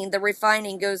 In vain the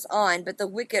refining goes on, but the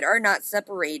wicked are not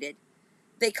separated.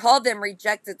 They call them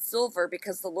rejected silver,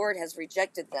 because the Lord has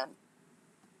rejected them.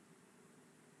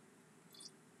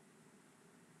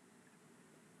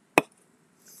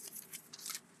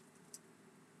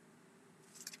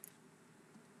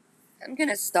 I'm going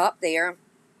to stop there,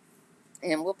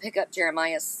 and we'll pick up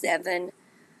Jeremiah 7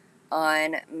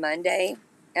 on Monday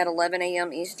at 11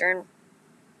 a.m. Eastern,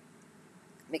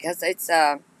 because it's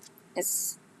kind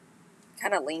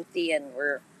of lengthy, and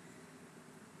we're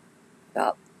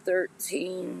about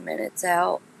 13 minutes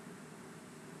out.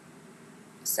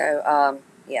 So,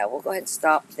 yeah, we'll go ahead and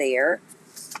stop there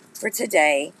for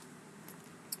today.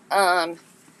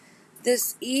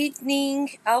 This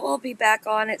evening, I will be back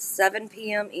on at 7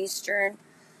 p.m. Eastern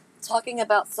talking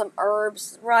about some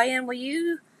herbs. Ryan, will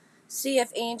you see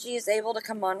if Angie is able to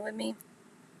come on with me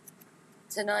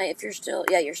tonight? If you're still,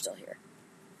 yeah, you're still here.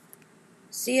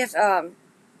 See if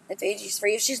Angie's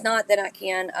free. If she's not, then I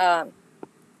can.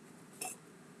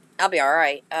 I'll be all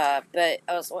right. But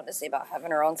I was wanting to see about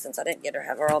having her on since I didn't get her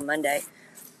have her on Monday.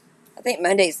 I think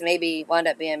Mondays maybe wind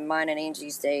up being mine and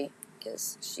Angie's day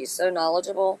because she's so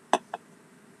knowledgeable.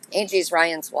 Angie's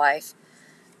Ryan's wife.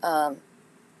 Um,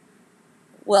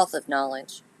 Wealth of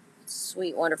knowledge.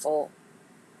 Sweet, wonderful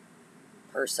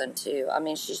person too. I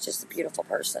mean, she's just a beautiful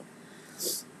person.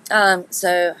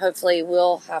 So hopefully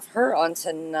we'll have her on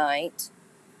tonight.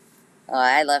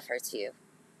 I love her too.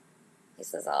 He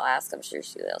says I'll ask. I'm sure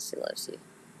she will. She loves you.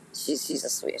 She's a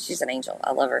sweet. She's an angel.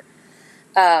 I love her.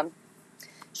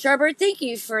 Sherbert, thank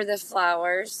you for the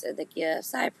flowers and the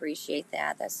gifts. I appreciate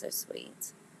that. That's so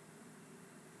sweet.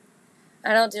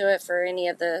 I don't do it for any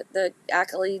of the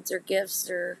accolades or gifts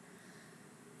or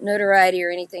notoriety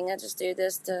or anything. I just do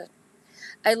this to.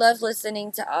 I love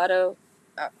listening to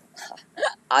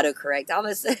autocorrect. I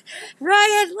almost said,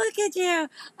 Ryan, look at you.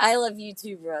 I love you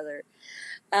too, brother.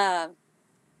 Um,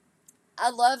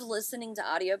 I love listening to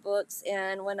audiobooks,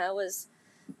 and when I was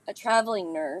a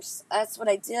traveling nurse, that's what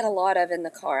I did a lot of in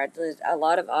the car. I did a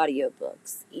lot of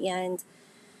audiobooks, and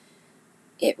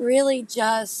it really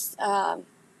just,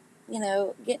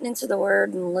 getting into the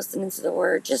Word and listening to the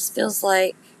Word just feels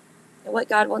like what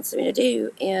God wants me to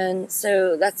do, and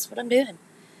so that's what I'm doing.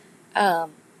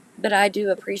 But I do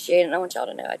appreciate it, and I want y'all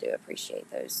to know I do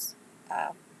appreciate those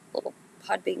little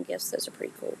Podbean gifts. Those are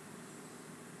pretty cool.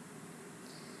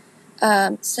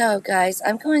 So, guys,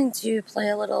 I'm going to play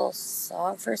a little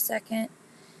song for a second.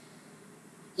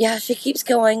 Yeah, she keeps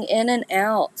going in and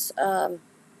out.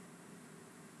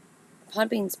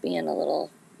 Podbean's being a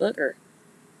little booger.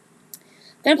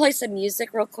 I'm going to play some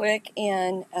music real quick,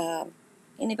 and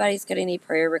anybody's got any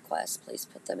prayer requests, please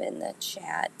put them in the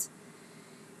chat,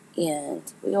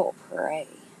 and we will pray.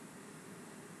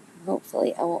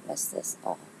 Hopefully, I won't mess this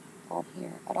up on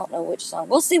here. I don't know which song.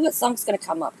 We'll see what song's going to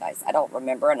come up, guys. I don't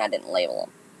remember, and I didn't label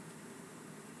them.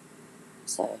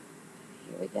 So,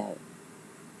 here we go.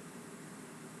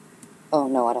 Oh,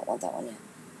 no, I don't want that one yet.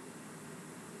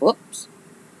 Whoops.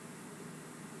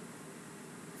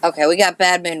 Okay, we got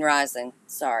Bad Moon Rising.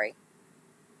 Sorry.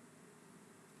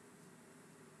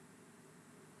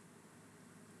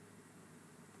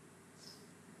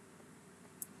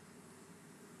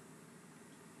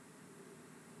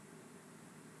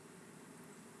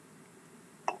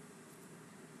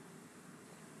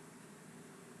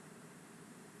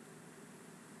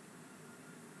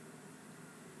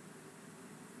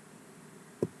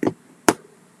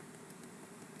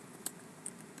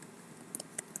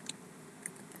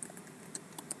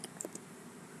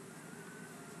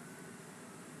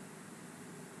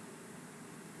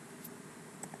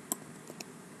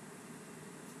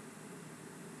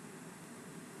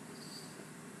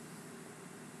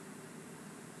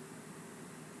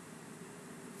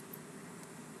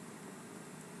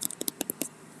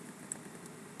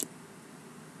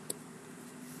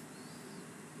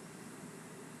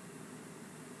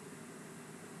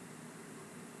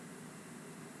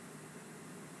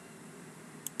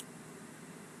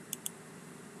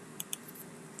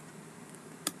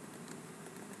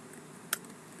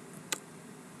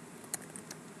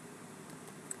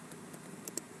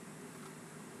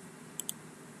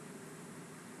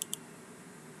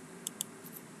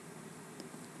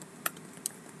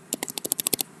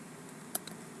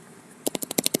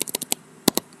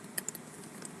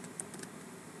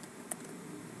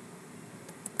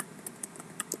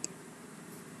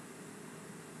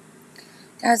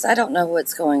 Guys, I don't know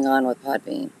what's going on with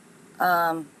Podbean.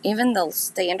 Even the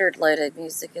standard loaded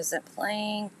music isn't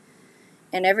playing,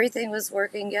 and everything was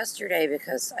working yesterday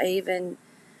because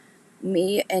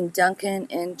me and Duncan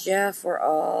and Jeff were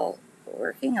all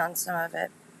working on some of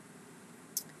it.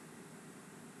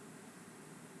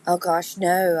 Oh gosh,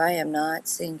 no, I am not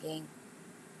singing.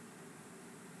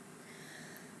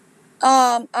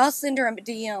 I'll send her a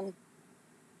DM.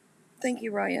 Thank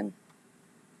you, Ryan.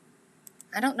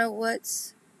 I don't know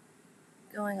what's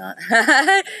going on.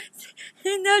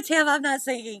 No, Tim, I'm not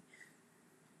singing.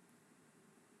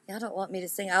 Y'all don't want me to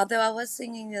sing. Although I was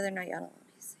singing the other night, y'all don't want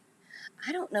me to sing.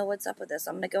 I don't know what's up with this.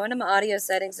 I'm going to go into my audio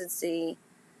settings and see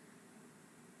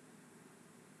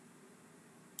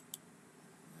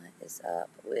what is up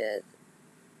with.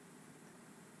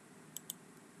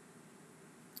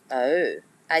 Oh,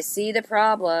 I see the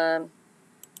problem.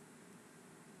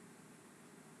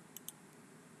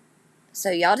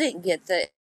 So y'all didn't get the.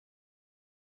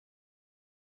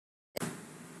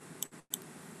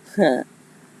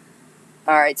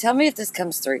 All right, tell me if this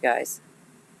comes through, guys.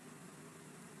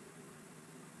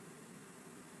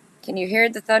 Can you hear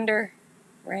the thunder,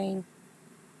 rain?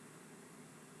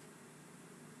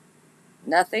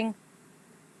 Nothing?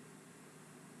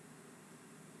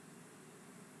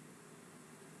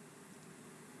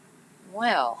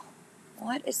 Well,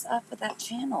 what is up with that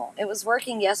channel? It was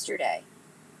working yesterday.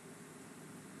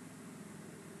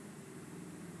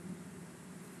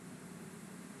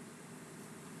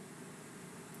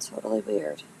 Totally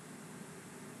weird.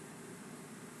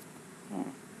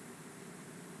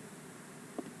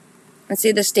 And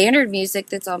see, the standard music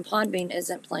that's on Podbean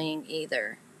isn't playing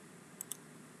either.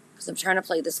 Because I'm trying to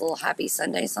play this little Happy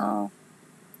Sunday song,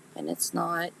 and it's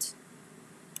not.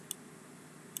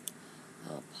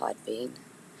 Oh, Podbean.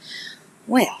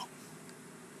 Well.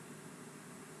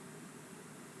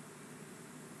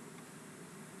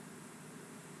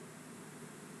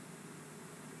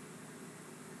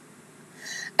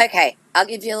 Okay, I'll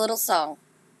give you a little song.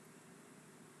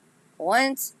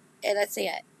 Once, and that's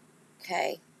it.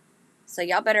 Okay. So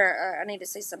y'all better, I need to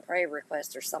see some prayer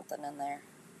requests or something in there.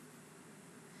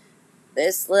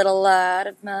 This little light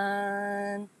of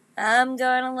mine, I'm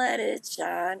gonna let it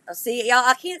shine. Oh, see, y'all,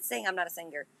 I can't sing. I'm not a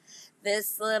singer.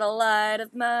 This little light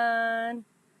of mine,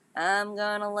 I'm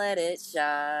gonna let it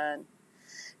shine.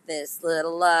 This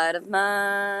little light of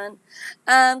mine,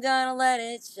 I'm gonna let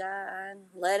it shine.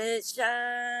 Let it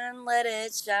shine, let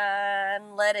it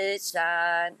shine, let it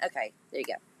shine. Okay, there you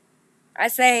go. I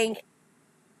sang.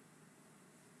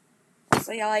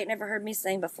 So y'all ain't never heard me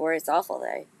sing before. It's awful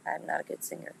though. I'm not a good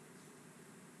singer.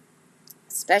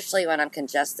 Especially when I'm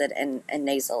congested and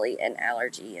nasally and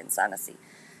allergy and sinusy.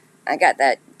 I got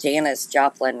that Janis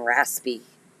Joplin raspy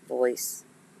voice.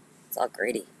 It's all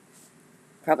gritty.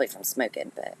 Probably from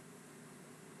smoking, but.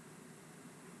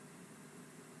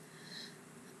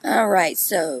 Alright,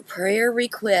 so prayer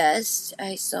request.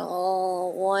 I saw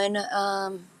one,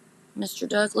 Mr.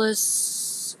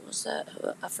 Douglas. What was that?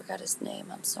 I forgot his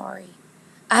name. I'm sorry.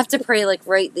 I have to pray like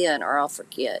right then or I'll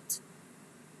forget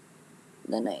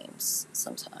the names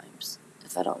sometimes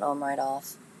if I don't know them right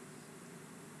off.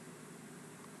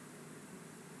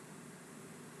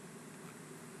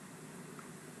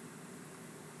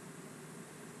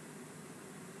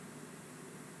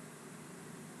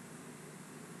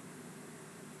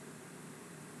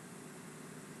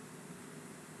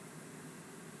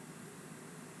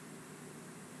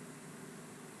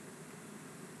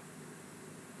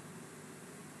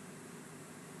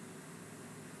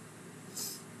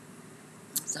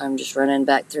 So I'm just running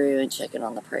back through and checking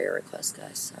on the prayer request,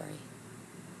 guys. Sorry.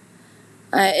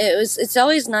 It's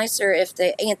always nicer if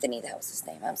Anthony, that was his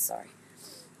name. I'm sorry.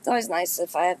 It's always nice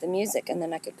if I have the music and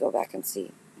then I could go back and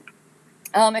see.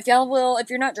 If y'all will, if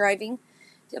you're not driving,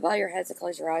 you'll bow your heads and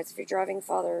close your eyes. If you're driving,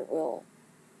 Father will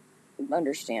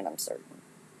understand, I'm certain.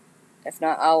 If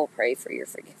not, I will pray for your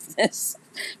forgiveness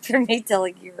for me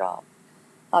telling you wrong.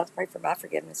 I'll have to pray for my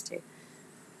forgiveness too.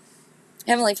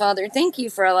 Heavenly Father, thank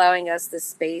you for allowing us this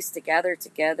space to gather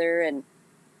together and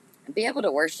be able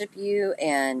to worship you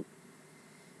and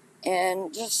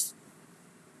just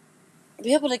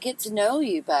be able to get to know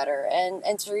you better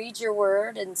and to read your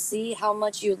word and see how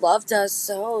much you loved us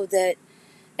so that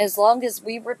as long as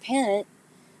we repent,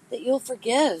 that you'll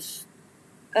forgive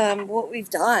what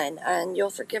we've done and you'll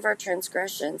forgive our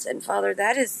transgressions. And Father,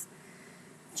 that is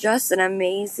just an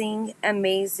amazing,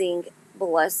 amazing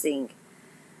blessing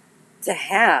to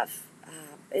have.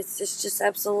 It's just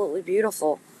absolutely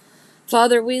beautiful.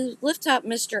 Father, we lift up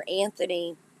Mr.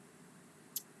 Anthony,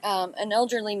 an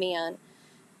elderly man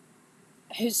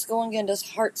who's going into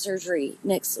heart surgery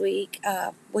next week.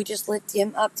 We just lift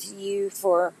him up to you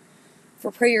for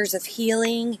prayers of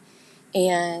healing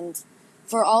and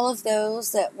for all of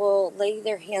those that will lay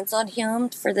their hands on him,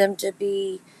 for them to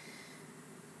be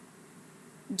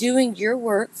doing your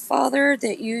work, Father,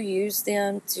 that you use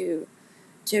them to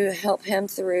help him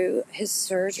through his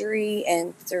surgery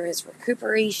and through his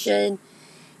recuperation,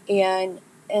 and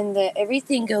that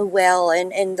everything go well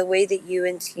and the way that you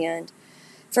intend.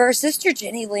 For our sister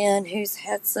Jenny Lynn, who's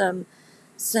had some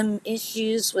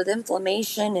issues with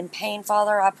inflammation and pain,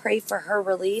 Father, I pray for her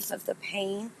relief of the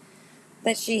pain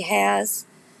that she has.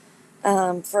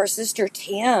 For our sister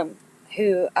Tam,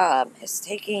 who is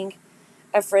taking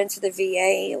a friend to the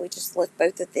VA, we just lift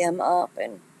both of them up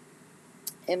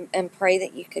and pray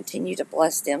that you continue to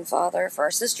bless them, Father. For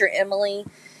our sister Emily,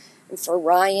 and for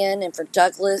Ryan, and for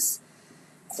Douglas,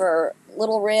 for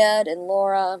Little Red and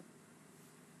Laura,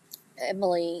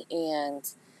 Emily, and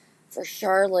for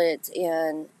Charlotte,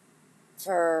 and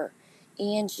for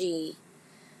Angie.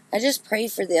 I just pray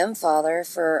for them, Father,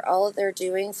 for all that they're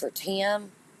doing, for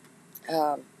Tam,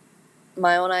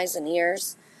 my own eyes and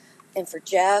ears, and for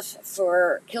Jeff,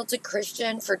 for Kilted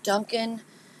Christian, for Duncan,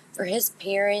 for his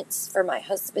parents, for my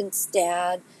husband's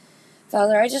dad.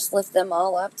 Father, I just lift them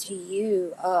all up to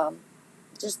you,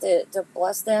 just to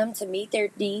bless them, to meet their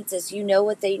needs as you know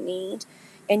what they need,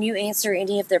 and you answer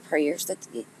any of their prayers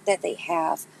that they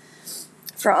have.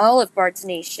 For all of Bard's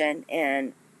Nation,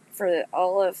 and for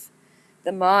all of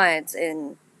the mods,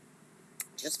 and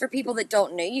just for people that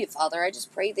don't know you, Father, I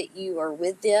just pray that you are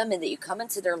with them and that you come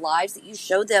into their lives, that you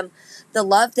show them the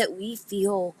love that we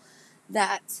feel,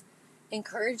 that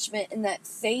encouragement and that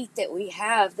faith that we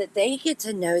have, that they get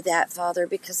to know that, Father,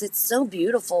 because it's so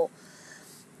beautiful.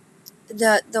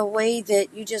 The way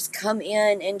that you just come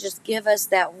in and just give us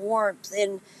that warmth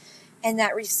and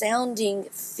that resounding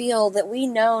feel that we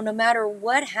know no matter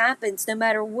what happens, no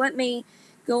matter what may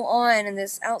go on in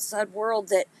this outside world,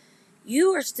 that you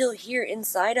are still here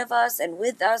inside of us and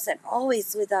with us and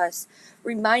always with us,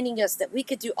 reminding us that we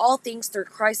could do all things through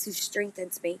Christ who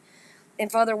strengthens me.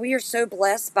 And Father, we are so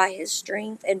blessed by his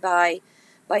strength and by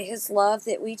his love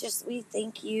that we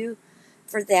thank you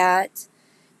for that.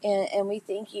 And we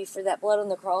thank you for that blood on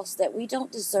the cross that we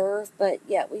don't deserve, but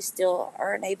yet we still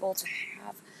are unable to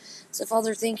have. So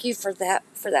Father, thank you for that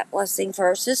blessing for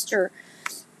our sister,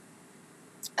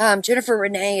 Jennifer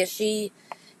Renee, as she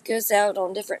goes out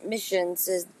on different missions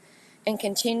and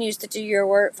continues to do your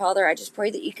work. Father, I just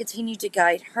pray that you continue to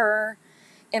guide her.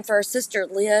 And for our sister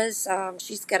Liz,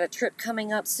 she's got a trip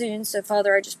coming up soon. So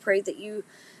Father, I just pray that you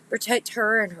protect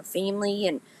her and her family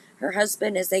and her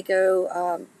husband as they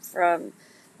go from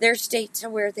their state to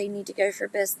where they need to go for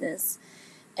business.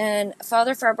 And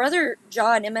Father, for our brother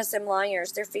John, MSM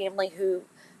Lyers, their family who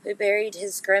buried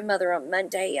his grandmother on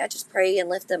Monday, I just pray and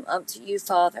lift them up to you,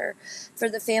 Father. For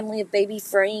the family of baby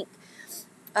Frank,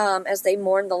 as they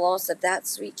mourn the loss of that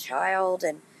sweet child,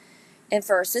 and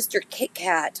for our sister Kit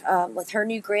Kat, with her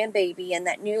new grandbaby and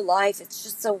that new life. It's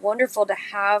just so wonderful to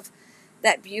have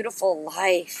that beautiful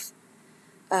life.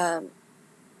 That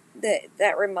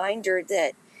reminder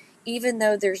that even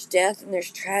though there's death and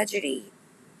there's tragedy,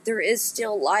 there is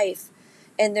still life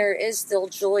and there is still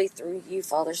joy through you,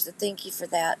 Father. So thank you for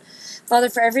that. Father,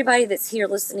 for everybody that's here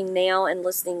listening now and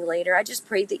listening later, I just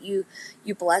pray that you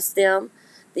bless them,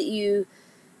 that you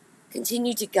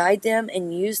continue to guide them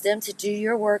and use them to do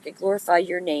your work and glorify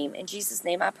your name. In Jesus'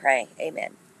 name I pray.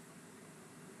 Amen.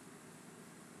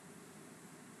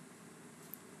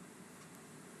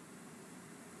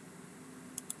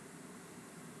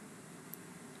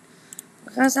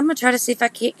 Guys, I'm going to try to see if I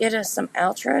can't get us some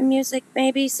outro music,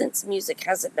 maybe, since music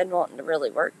hasn't been wanting to really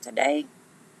work today.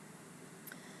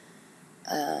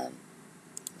 We'll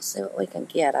see what we can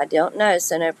get. I don't know,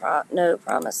 so no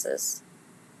promises.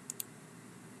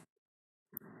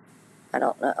 I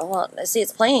don't know. Well, see,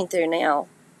 it's playing through now.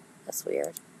 That's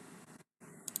weird.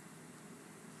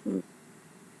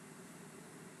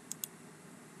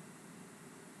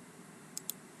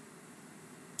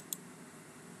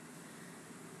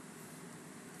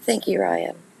 Thank you,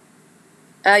 Ryan.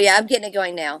 Oh, yeah, I'm getting it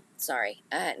going now. Sorry,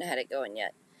 I hadn't had it going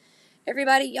yet.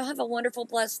 Everybody, y'all have a wonderful,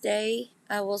 blessed day.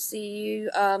 I will see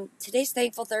you. Today's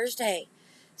Thankful Thursday.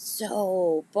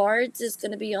 So, Bards is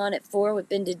going to be on at 4 with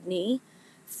Bended Knee.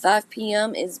 5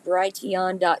 p.m. is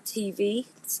Brighteon.tv.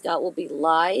 Scott will be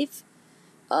live.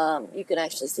 You can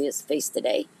actually see his face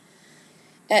today.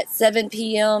 At 7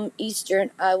 p.m.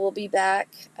 Eastern, I will be back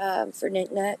for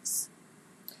Knickknacks.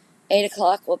 8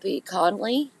 o'clock will be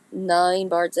Conley. 9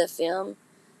 Bards FM.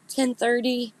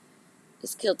 10:30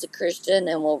 is Kilted Christian,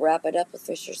 and we'll wrap it up with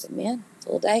Fishers of Men.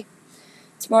 Full day.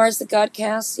 Tomorrow's the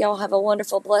Godcast. Y'all have a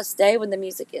wonderful, blessed day. When the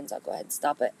music ends, I'll go ahead and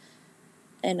stop it.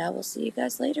 And I will see you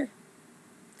guys later.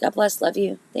 God bless. Love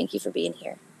you. Thank you for being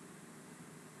here.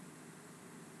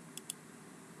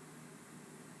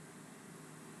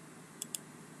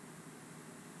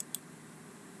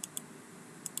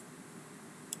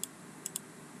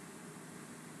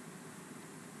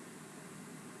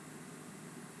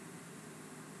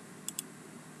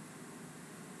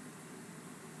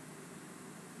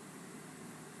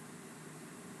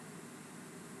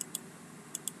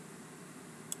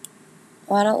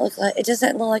 Well, I don't look like it.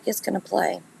 Doesn't look like it's gonna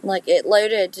play. Like it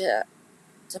loaded to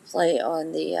play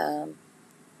on the. I'm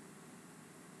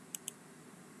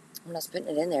not putting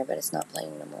it in there, but it's not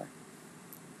playing no more.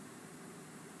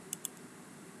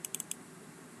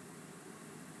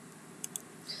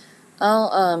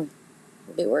 I'll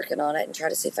be working on it and try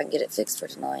to see if I can get it fixed for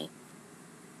tonight.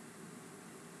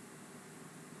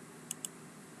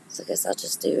 So I guess I'll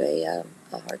just do a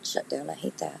hard shutdown. I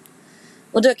hate that.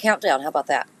 We'll do a countdown. How about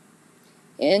that?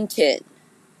 In 10,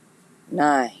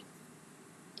 9,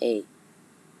 8,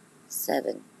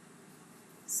 7,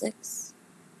 6,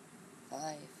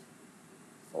 5,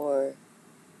 4,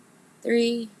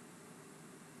 3,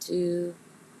 2,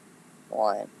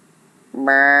 1.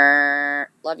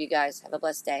 Love you guys. Have a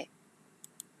blessed day.